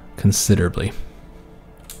down considerably.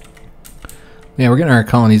 Yeah, we're getting our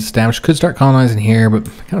colonies established. Could start colonizing here, but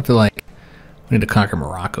I kind of feel like we need to conquer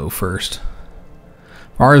Morocco first.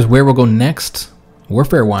 As far as where we'll go next,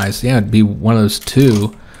 warfare-wise, yeah, it'd be one of those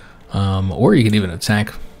two. Or you could even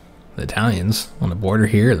attack the Italians on the border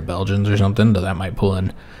here, the Belgians or something, though that might pull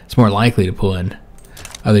in. It's more likely to pull in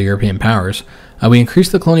other European powers. We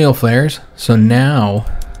increased the colonial flares, so now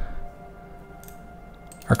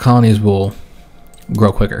our colonies will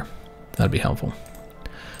grow quicker. That'd be helpful.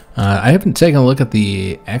 I haven't taken a look at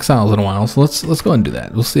the exiles in a while, so let's go ahead and do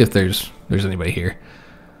that. We'll see if there's anybody here.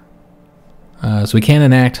 So we can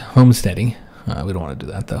enact homesteading. We don't want to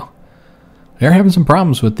do that though. We are having some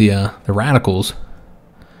problems with the radicals,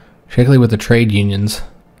 particularly with the trade unions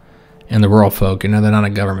and the rural folk. They're not a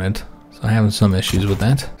government, so I'm having some issues with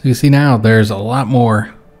that. So you see now there's a lot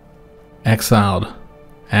more exiled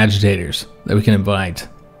agitators that we can invite,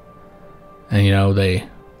 and they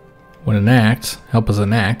would help us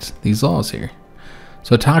enact these laws here.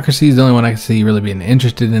 So autocracy is the only one I can see really being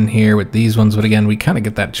interested in here with these ones. But again, we kind of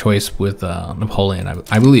get that choice with Napoleon.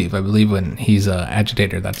 I believe when he's an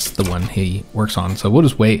agitator, that's the one he works on. So we'll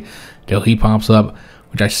just wait till he pops up,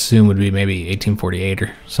 which I assume would be maybe 1848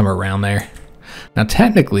 or somewhere around there. Now,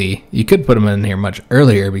 technically, you could put him in here much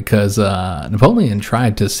earlier because Napoleon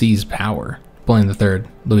tried to seize power. Napoleon III,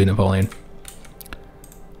 Louis Napoleon.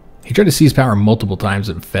 He tried to seize power multiple times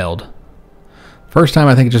and failed. First time,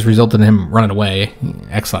 I think it just resulted in him running away,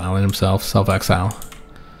 exiling himself, self-exile.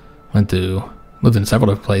 Lived in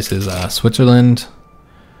several different places. Switzerland.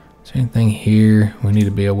 Is there anything here we need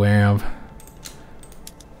to be aware of?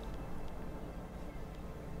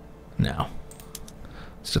 No.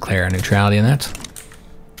 Let's declare our neutrality in that.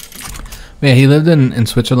 But yeah, he lived in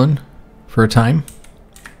Switzerland for a time.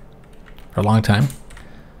 For a long time.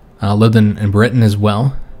 Lived in Britain as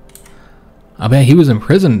well. I bet he was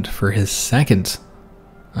imprisoned for his second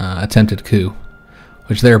attempted coup,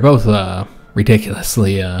 which they were both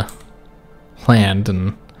ridiculously planned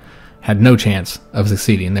and had no chance of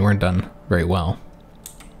succeeding. They weren't done very well.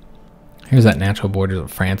 Here's that natural borders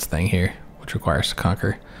of France thing here, which requires to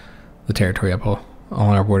conquer the territory up all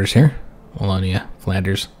on our borders here. Wallonia,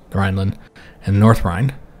 Flanders, the Rhineland, and North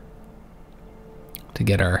Rhine to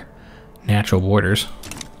get our natural borders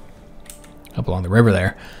up along the river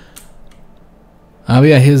there. But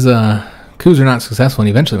yeah, his coups were not successful and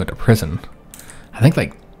he eventually went to prison. I think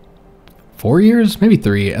like 4 years, maybe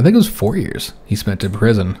 3. I think it was 4 years he spent in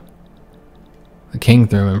prison. The king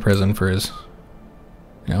threw him in prison for his,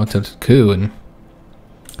 attempted coup, and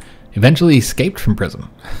eventually escaped from prison.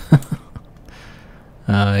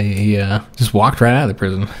 He just walked right out of the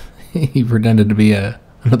prison. He pretended to be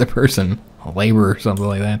another person, a laborer or something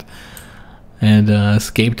like that, and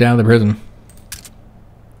escaped out of the prison.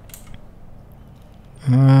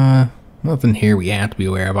 Nothing here we have to be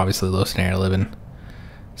aware of. Obviously, low standard of living.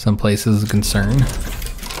 Some places of concern.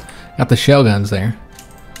 Got the shell guns there.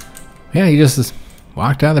 Yeah, he just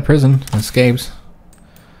walked out of the prison, escaped,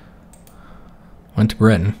 went to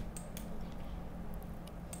Britain.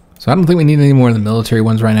 So I don't think we need any more of the military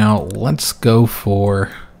ones right now. Let's go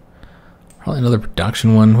for probably another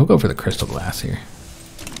production one. We'll go for the crystal glass here.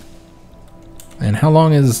 And how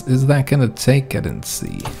long is that gonna take? I didn't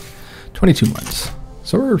see. 22 months.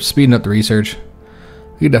 So we're speeding up the research.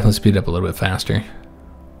 We could definitely speed it up a little bit faster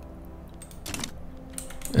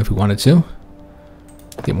if we wanted to.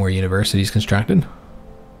 Get more universities constructed.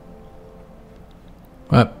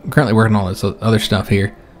 But I'm currently working on all this other stuff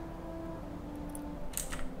here.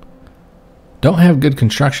 Don't have good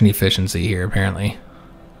construction efficiency here, apparently.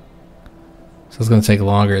 So it's going to take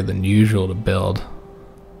longer than usual to build.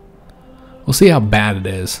 We'll see how bad it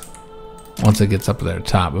is once it gets up to the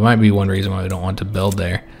top. It might be one reason why we don't want to build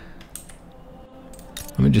there.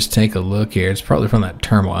 Let me just take a look here. It's probably from that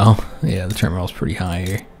turmoil. Yeah, the turmoil is pretty high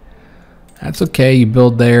here. That's okay. You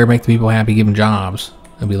build there, make the people happy, give them jobs.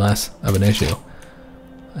 It'll be less of an issue.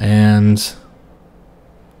 And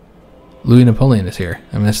Louis Napoleon is here.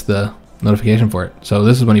 I missed the notification for it. So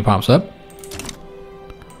this is when he pops up.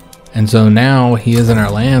 And so now he is in our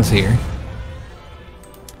lands here.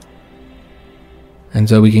 And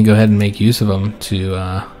so we can go ahead and make use of him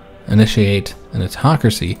to initiate an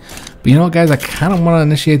autocracy. But you know what, guys? I kind of want to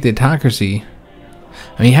initiate the autocracy.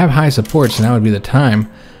 I mean, you have high support, so now would be the time.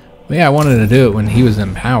 But yeah, I wanted to do it when he was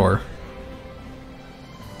in power.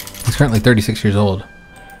 He's currently 36 years old.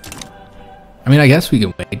 I mean, I guess we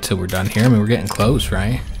can wait till we're done here. I mean, we're getting close,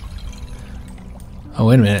 right? Oh,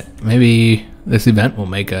 wait a minute. Maybe this event will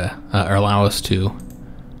make or allow us to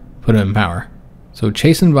put him in power. So,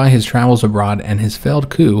 chastened by his travels abroad and his failed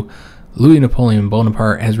coup, Louis Napoleon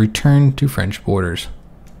Bonaparte has returned to French borders.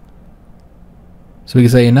 So we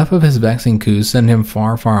can say enough of his vexing coups, send him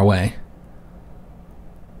far, far away.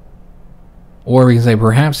 Or we can say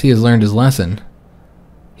perhaps he has learned his lesson.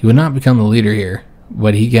 He would not become the leader here,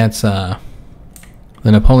 but he gets the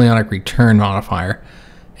Napoleonic return modifier,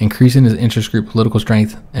 increasing his interest group political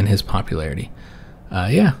strength and his popularity.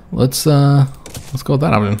 Yeah, let's go with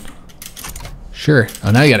that option. Sure.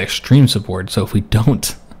 Oh, now you got extreme support, so if we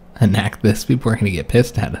don't enact this, people are going to get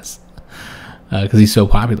pissed at us because he's so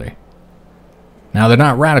popular. Now, they're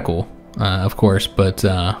not radical, of course, but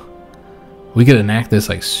we could enact this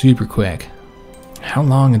like super quick. How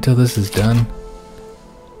long until this is done?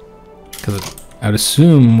 Because I would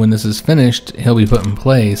assume when this is finished, he'll be put in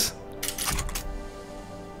place.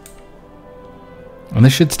 And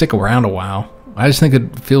this should stick around a while. I just think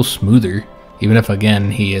it feels smoother. Even if,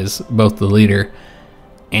 again, he is both the leader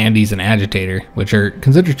and he's an agitator, which are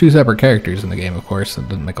considered two separate characters in the game, of course. It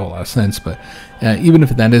doesn't make a whole lot of sense, but even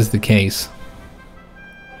if that is the case,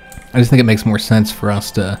 I just think it makes more sense for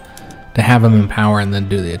us to have him in power and then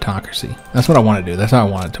do the autocracy. That's what I want to do. That's how I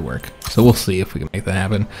want it to work. So we'll see if we can make that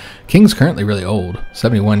happen. King's currently really old,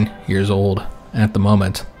 71 years old at the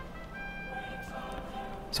moment.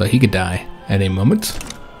 So he could die at any moment.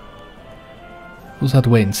 We'll just have to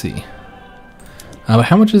wait and see. But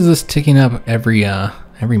how much is this ticking up every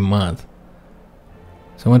month?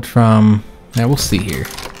 So I went from, yeah, we'll see here.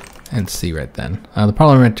 And see right then. The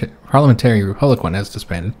Parliamentary Republic one has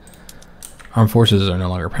disbanded. Armed forces are no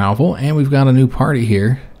longer powerful, and we've got a new party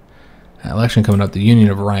here. Election coming up, the Union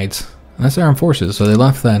of Rights. And that's the armed forces, so they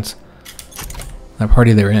left that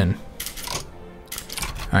party they're in.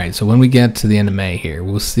 Alright, so when we get to the end of May here,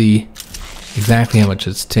 we'll see exactly how much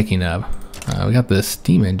it's ticking up. We got the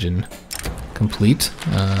steam engine complete.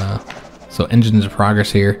 So engines of progress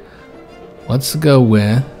here. Let's go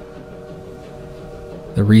with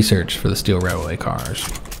the research for the steel railway cars.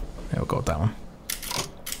 Yeah, we'll go with that one.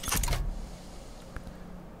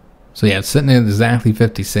 So yeah, it's sitting at exactly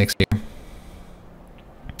 56 here.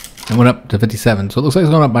 It went up to 57, so it looks like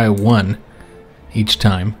it's going up by 1 each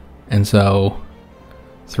time. And so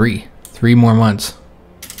three more months.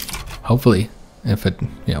 Hopefully, if it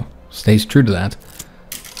stays true to that.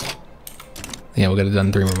 Yeah, we'll get it done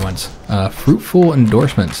in 3 more months. Fruitful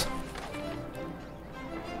endorsements.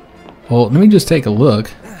 Well, let me just take a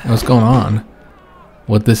look at what's going on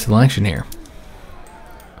with this election here.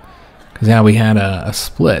 Because now we had a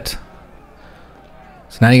split.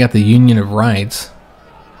 So now you got the Union of Rights.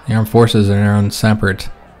 The armed forces are in their own separate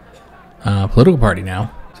political party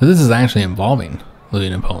now. So this is actually involving Louis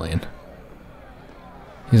Napoleon.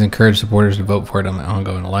 He's encouraged supporters to vote for it on the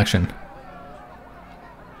ongoing election.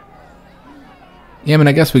 Yeah, I mean,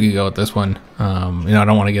 I guess we could go with this one. I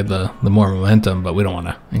don't want to get the more momentum, but we don't want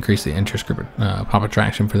to increase the interest group pop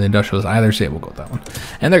attraction for the industrialists either. So yeah, we'll go with that one.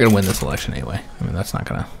 And they're going to win this election anyway. I mean, that's not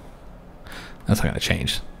gonna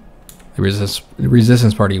change. The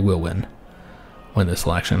resistance party will win this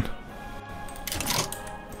election.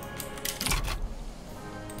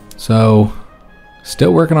 So,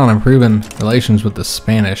 still working on improving relations with the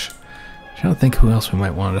Spanish. I'm trying to think who else we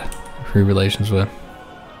might want to improve relations with.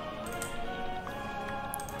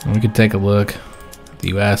 We could take a look at the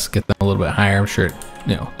U.S., get them a little bit higher. I'm sure it,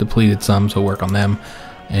 depleted some, so work on them.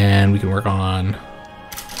 And we can work on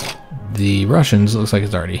the Russians. It looks like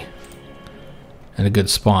it's already in a good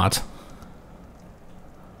spot.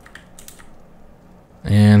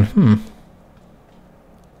 And,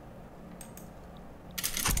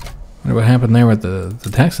 wonder what happened there with the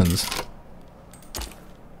Texans.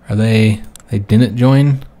 Are they didn't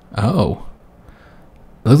join? Oh.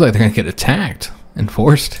 It looks like they're going to get attacked and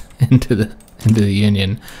forced into the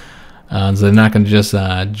Union. So they're not going to just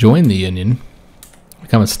join the Union,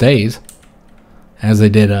 become a state, as they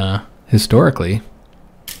did historically.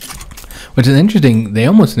 Which is interesting. They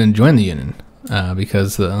almost didn't join the Union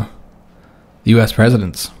because the U.S.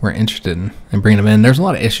 presidents were interested in bringing them in. There's a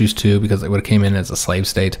lot of issues too because they would have came in as a slave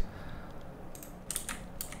state.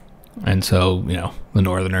 And so, the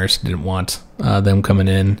Northerners didn't want them coming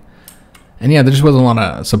in. And yeah, there just wasn't a lot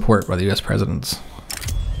of support by the U.S. presidents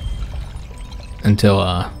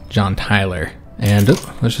until John Tyler. And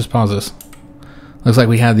let's just pause this. Looks like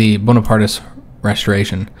we had the Bonapartist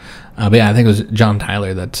restoration. But yeah, I think it was John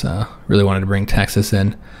Tyler that really wanted to bring Texas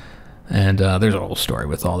in. And there's a whole story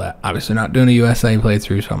with all that. Obviously not doing a USA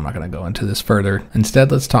playthrough, so I'm not going to go into this further.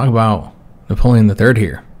 Instead, let's talk about Napoleon III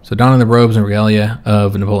here. So donning the robes and regalia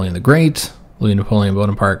of Napoleon the Great, Louis Napoleon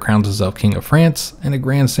Bonaparte crowns himself King of France in a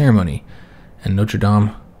grand ceremony in Notre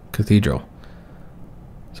Dame Cathedral.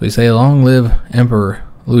 So we say, long live Emperor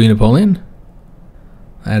Louis Napoleon.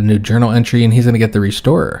 I had a new journal entry, and he's going to get the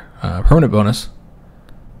Restorer permanent bonus,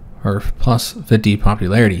 or plus 50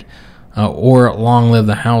 popularity. Or long live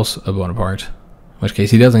the House of Bonaparte, in which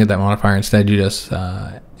case he doesn't get that modifier. Instead, you just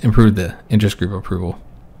improve the interest group approval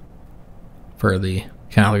for the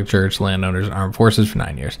Catholic Church, landowners, and armed forces for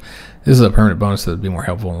 9 years. This is a permanent bonus that would be more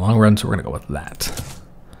helpful in the long run, so we're going to go with that.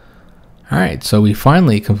 Alright, so we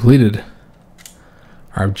finally completed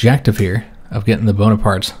our objective here of getting the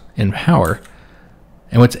Bonapartes in power.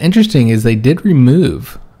 And what's interesting is they did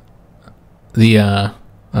remove the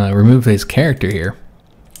remove his character here.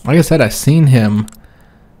 Like I said, I've seen him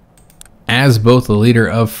as both the leader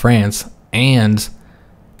of France and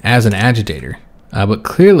as an agitator. But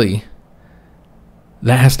clearly,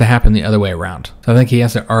 that has to happen the other way around. So I think he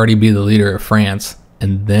has to already be the leader of France,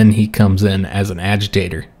 and then he comes in as an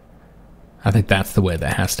agitator. I think that's the way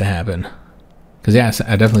that has to happen. Because, yeah,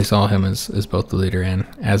 I definitely saw him as both the leader and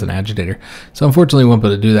as an agitator. So, unfortunately, we won't be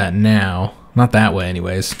able to do that now. Not that way,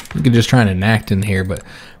 anyways. We could just try and enact in here, but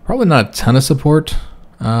probably not a ton of support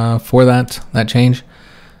for that change.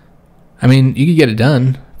 I mean, you could get it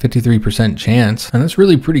done. 53% chance. And that's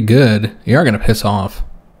really pretty good. You are going to piss off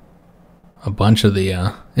a bunch of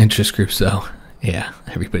the interest groups, though. Yeah,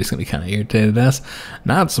 everybody's going to be kind of irritated at us.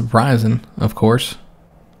 Not surprising, of course.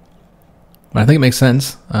 But I think it makes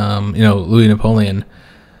sense. Louis Napoleon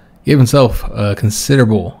gave himself a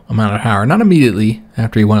considerable amount of power. Not immediately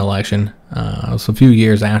after he won election. It was a few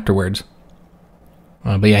years afterwards.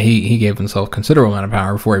 But yeah, he gave himself a considerable amount of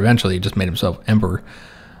power before eventually he just made himself emperor.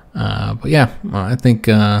 But yeah, I think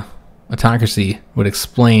autocracy would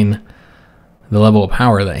explain the level of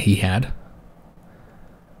power that he had.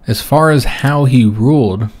 as far as how he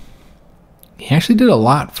ruled, he actually did a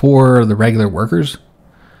lot for the regular workers,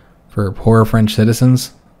 for poor French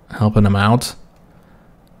citizens, helping them out.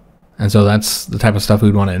 And so that's the type of stuff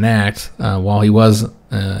we'd want to enact, while he was,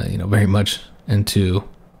 very much into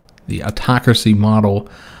the autocracy model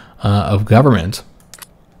of government.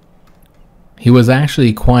 He was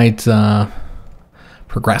actually quite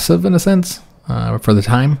progressive in a sense, for the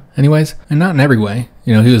time anyways, and not in every way.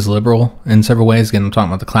 He was liberal in several ways. Again, I'm talking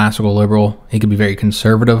about the classical liberal. He could be very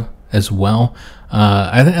conservative as well.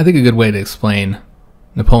 I think a good way to explain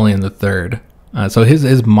Napoleon III. So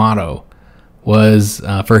his motto was,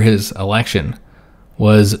 for his election,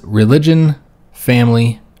 was religion,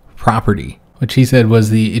 family, property, which he said was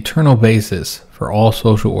the eternal basis for all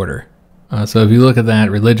social order. So if you look at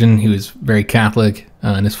that, religion, he was very Catholic,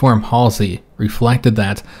 and his foreign policy reflected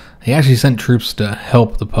that. He actually sent troops to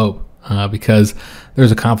help the Pope, because there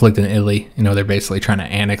was a conflict in Italy. They're basically trying to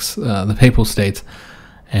annex the Papal States,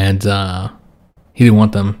 and he didn't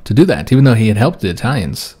want them to do that, even though he had helped the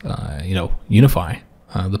Italians, unify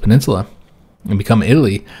the peninsula and become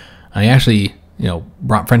Italy. He actually,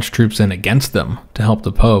 brought French troops in against them to help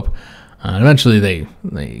the Pope. Eventually,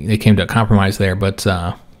 they came to a compromise there, but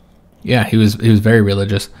he was very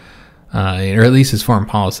religious, or at least his foreign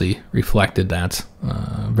policy reflected that,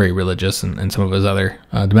 very religious, and some of his other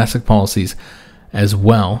domestic policies as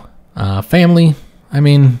well. Family, I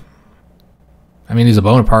mean, he's a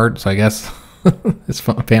Bonaparte, so I guess his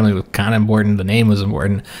family was kind of important. The name was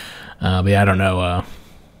important, but yeah, I don't know.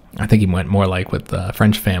 I think he went more like with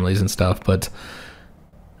French families and stuff, but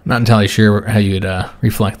I'm not entirely sure how you'd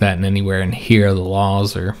reflect that in anywhere in here, the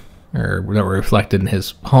laws or that were reflected in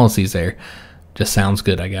his policies there. Just sounds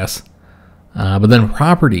good, I guess. But then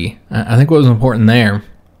property, I think what was important there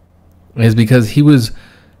is because he was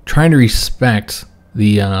trying to respect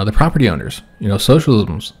the property owners.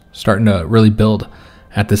 Socialism's starting to really build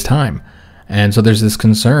at this time. And so there's this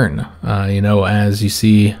concern, as you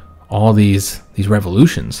see all these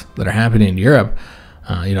revolutions that are happening in Europe,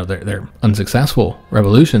 they're unsuccessful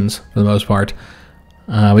revolutions for the most part.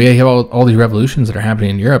 You have all these revolutions that are happening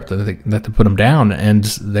in Europe that they put them down, and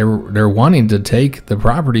they're wanting to take the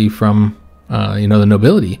property from the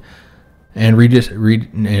nobility and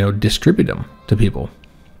distribute them to people.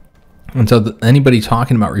 And so anybody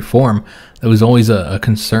talking about reform, that was always a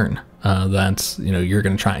concern. That's you're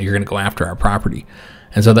going to go after our property,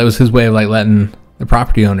 and so that was his way of letting the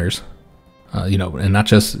property owners, and not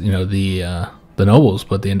just the nobles,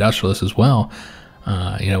 but the industrialists as well.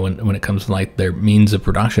 When it comes to their means of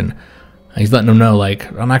production, he's letting them know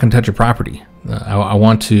I'm not going to touch your property. I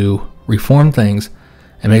want to reform things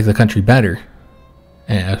and make the country better,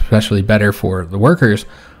 and especially better for the workers,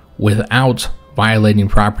 without violating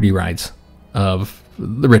property rights of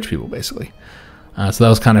the rich people, basically. So that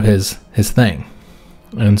was kind of his thing.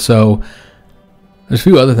 And so there's a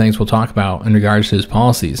few other things we'll talk about in regards to his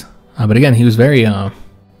policies. But again, he was very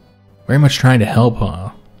much trying to help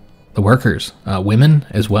the workers, women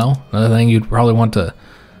as well. Another thing you'd probably want to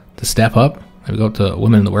step up, maybe go to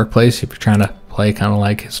women in the workplace if you're trying to play kind of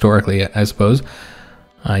like historically, I suppose.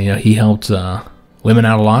 He helped women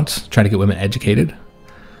out a lot, try to get women educated.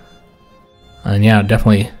 And yeah,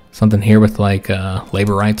 definitely something here with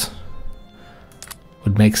labor rights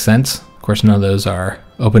would make sense. Of course, none of those are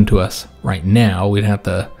open to us right now. We'd have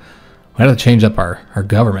to change up our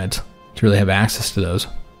government to really have access to those.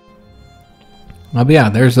 But yeah,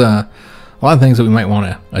 there's a lot of things that we might want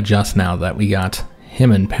to adjust now that we got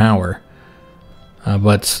him in power.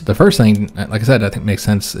 But the first thing, like I said, I think makes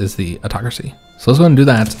sense is the autocracy. So let's go ahead and do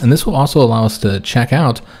that. And this will also allow us to check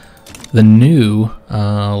out the new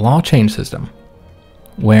law change system,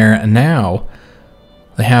 where now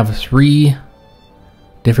they have 3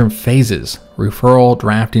 different phases: referral,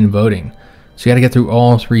 drafting, voting. So you got to get through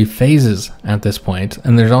all 3 phases at this point.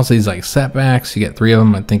 And there's also these setbacks. You get 3 of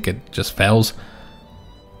them. I think it just fails.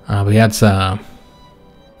 But yeah, it's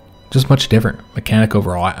just much different mechanic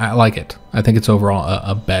overall. I like it. I think it's overall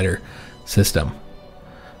a better system.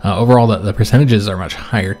 Overall, the percentages are much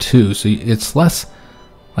higher too. So it's less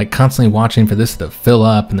constantly watching for this to fill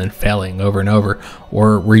up and then failing over and over,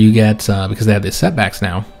 or where you get, because they have these setbacks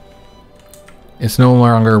now, it's no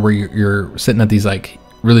longer where you're sitting at these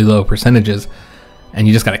really low percentages and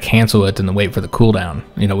you just got to cancel it and then wait for the cooldown.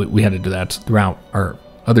 We had to do that throughout our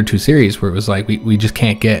other 2 series, where it was we just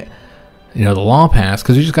can't get the law passed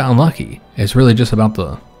because we just got unlucky. It's really just about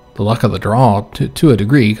the luck of the draw to a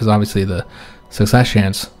degree, because obviously the success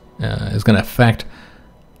chance is going to affect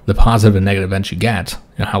the positive and negative events you get.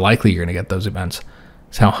 How likely you're going to get those events.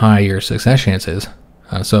 It's how high your success chance is.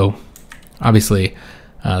 So obviously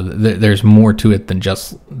There's more to it than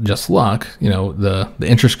just luck. You know, the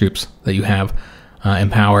interest groups that you have in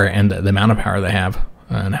power, and the amount of power they have,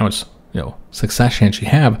 and how much, you know, success chance you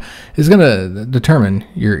have is going to determine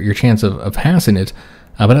your chance of passing it.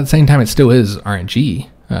 But at the same time, it still is RNG,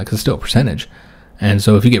 because it's still a percentage. And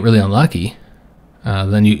so if you get really unlucky,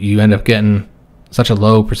 then you end up getting such a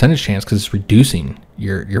low percentage chance, because it's reducing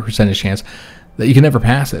your percentage chance, that you can never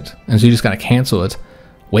pass it. And so you just got to cancel it,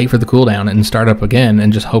 wait for the cooldown, and start up again,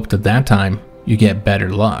 and just hope that time you get better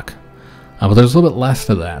luck. But there's a little bit less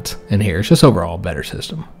to that in here. It's just overall a better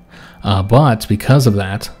system. But because of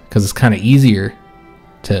that, because it's kind of easier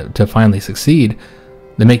to finally succeed,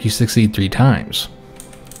 they make you succeed 3 times.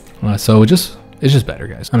 So it's just better,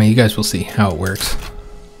 guys. I mean, you guys will see how it works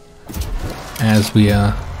as we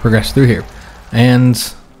progress through here.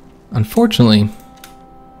 And unfortunately,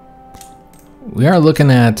 we are looking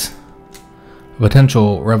at a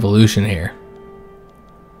potential revolution here.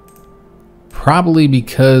 Probably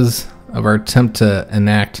because of our attempt to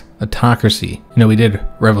enact autocracy. You know, we did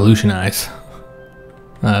revolutionize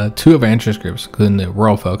 2 of our interest groups, including the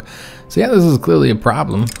royal folk. So yeah, this is clearly a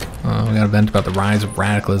problem. We got a vent about the rise of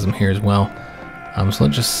radicalism here as well. So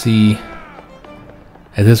let's just see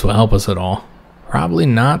if this will help us at all. Probably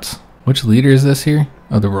not. Which leader is this here?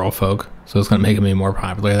 Oh, the royal folk. So it's going to make him more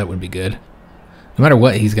popular. That would be good. No matter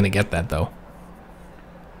what, he's going to get that, though.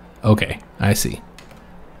 Okay, I see.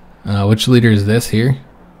 Which leader is this here?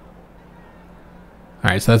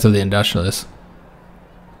 Alright, so that's of the industrialists.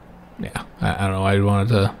 Yeah, I don't know why I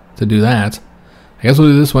wanted to do that. I guess we'll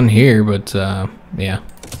do this one here, but yeah.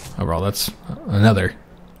 Overall, that's another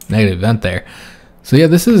negative event there. So yeah,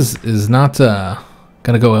 this is not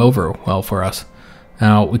going to go over well for us.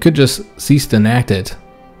 Now, we could just cease to enact it.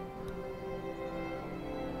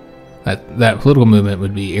 That political movement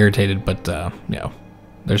would be irritated, but you know,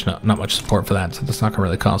 there's not much support for that, so that's not going to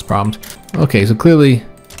really cause problems. Okay, so clearly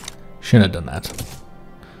shouldn't have done that.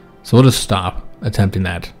 So we'll just stop attempting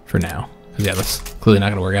that for now. Because yeah, that's clearly not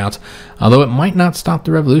going to work out. Although it might not stop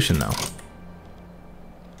the revolution, though.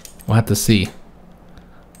 We'll have to see.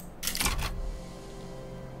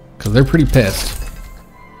 Because they're pretty pissed.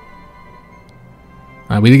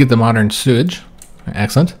 We did get the modern sewage.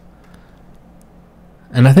 Excellent.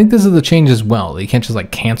 And I think this is the change as well. You can't just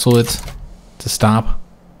like cancel it to stop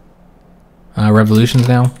revolutions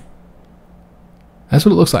now. That's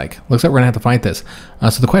what it looks like. Looks like we're gonna have to fight this.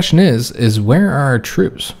 So the question is where are our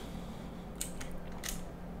troops?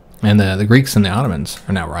 And the Greeks and the Ottomans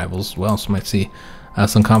are now rivals as well, so we might see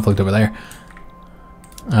some conflict over there.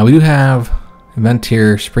 We do have event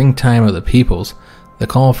here, Springtime of the Peoples. The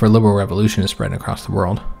call for liberal revolution is spreading across the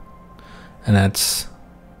world. And that's,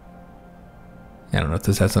 I don't know if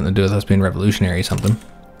this has something to do with us being revolutionary or something.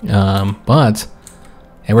 But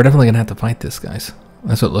yeah, we're definitely gonna have to fight this, guys.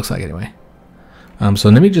 That's what it looks like anyway. So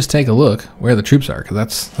let me just take a look where the troops are,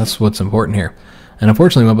 because that's what's important here. And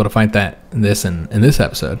unfortunately, we won't be able to fight this in this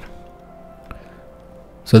episode.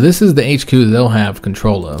 So this is the HQ they'll have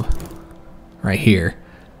control of, right here.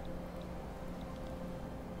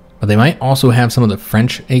 But they might also have some of the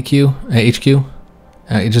French HQ. It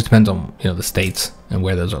just depends on, you know, the states and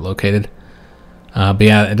where those are located. But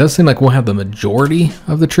yeah, it does seem like we'll have the majority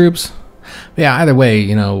of the troops. But yeah, either way,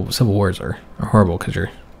 you know, civil wars are horrible, because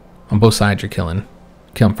you're on both sides, you're killing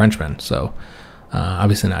Frenchmen. So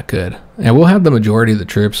obviously not good. Yeah, we'll have the majority of the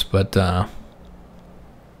troops, but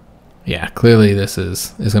yeah, clearly this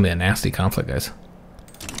is gonna be a nasty conflict, guys.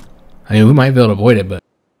 I mean, we might be able to avoid it, but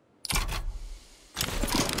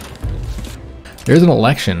there's an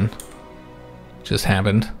election just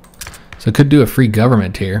happened, so it could do a free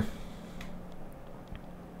government here.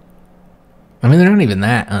 I mean, they're not even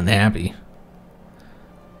that unhappy.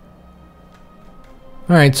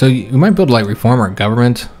 Alright, so we might be able to like reform our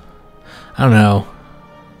government. I don't know.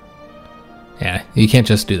 Yeah, you can't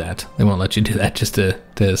just do that. They won't let you do that just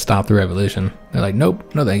to stop the revolution. They're like,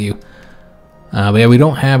 nope, no thank you. But yeah, we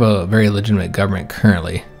don't have a very legitimate government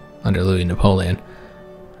currently under Louis Napoleon.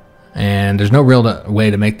 And there's no real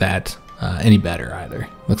way to make that any better either.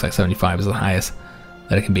 Looks like 75 is the highest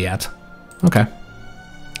that it can be at. Okay.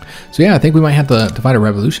 So yeah, I think we might have to fight a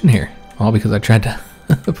revolution here. All because I tried to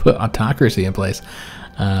put autocracy in place.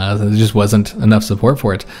 So there just wasn't enough support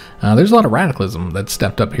for it. There's a lot of radicalism that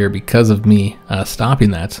stepped up here because of me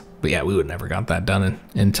stopping that. But yeah, we would never got that done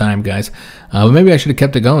in time, guys. But maybe I should have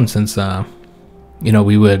kept it going, since, you know,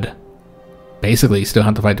 we would basically still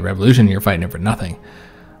have to fight the revolution. You're fighting it for nothing.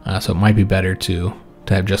 So it might be better to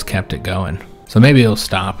have just kept it going. So maybe it'll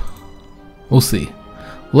stop. We'll see.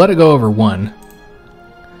 We'll let it go over 1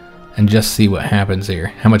 and just see what happens here.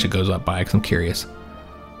 How much it goes up by, because I'm curious.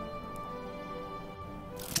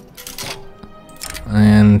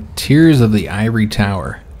 and Tears of the Ivory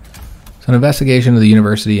Tower. So an investigation of the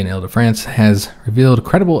University in Ile-de-France has revealed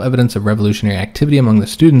credible evidence of revolutionary activity among the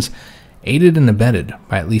students, aided and abetted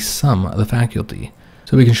by at least some of the faculty.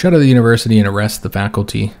 So we can shutter the university and arrest the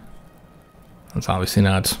faculty. That's obviously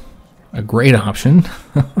not a great option.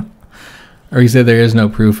 Or he said there is no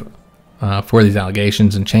proof for these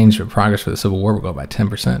allegations, and change for progress for the Civil War will go by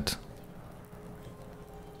 10%.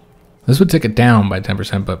 This would take it down by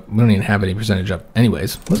 10%, but we don't even have any percentage up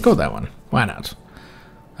anyways. Let's go with that one. Why not?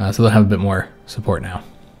 So they'll have a bit more support now.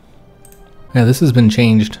 Yeah, this has been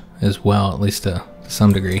changed as well, at least to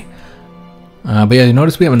some degree. But yeah, you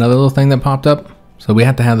notice we have another little thing that popped up. So we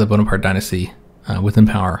have to have the Bonaparte dynasty within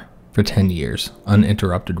power for 10 years,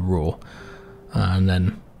 uninterrupted rule. And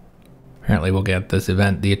then apparently we'll get this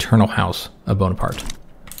event, the Eternal House of Bonaparte.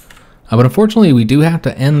 But unfortunately, we do have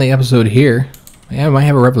to end the episode here. Yeah, we might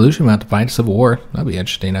have a revolution, we have to fight a civil war. That'd be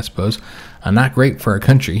interesting, I suppose. Not great for our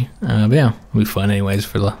country. But yeah, it'll be fun anyways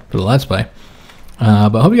for the Let's Play.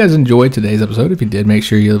 But I hope you guys enjoyed today's episode. If you did, make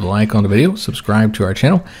sure you leave a like on the video, subscribe to our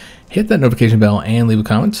channel, hit that notification bell, and leave a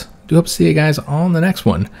comment. Do hope to see you guys on the next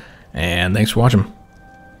one. And thanks for watching.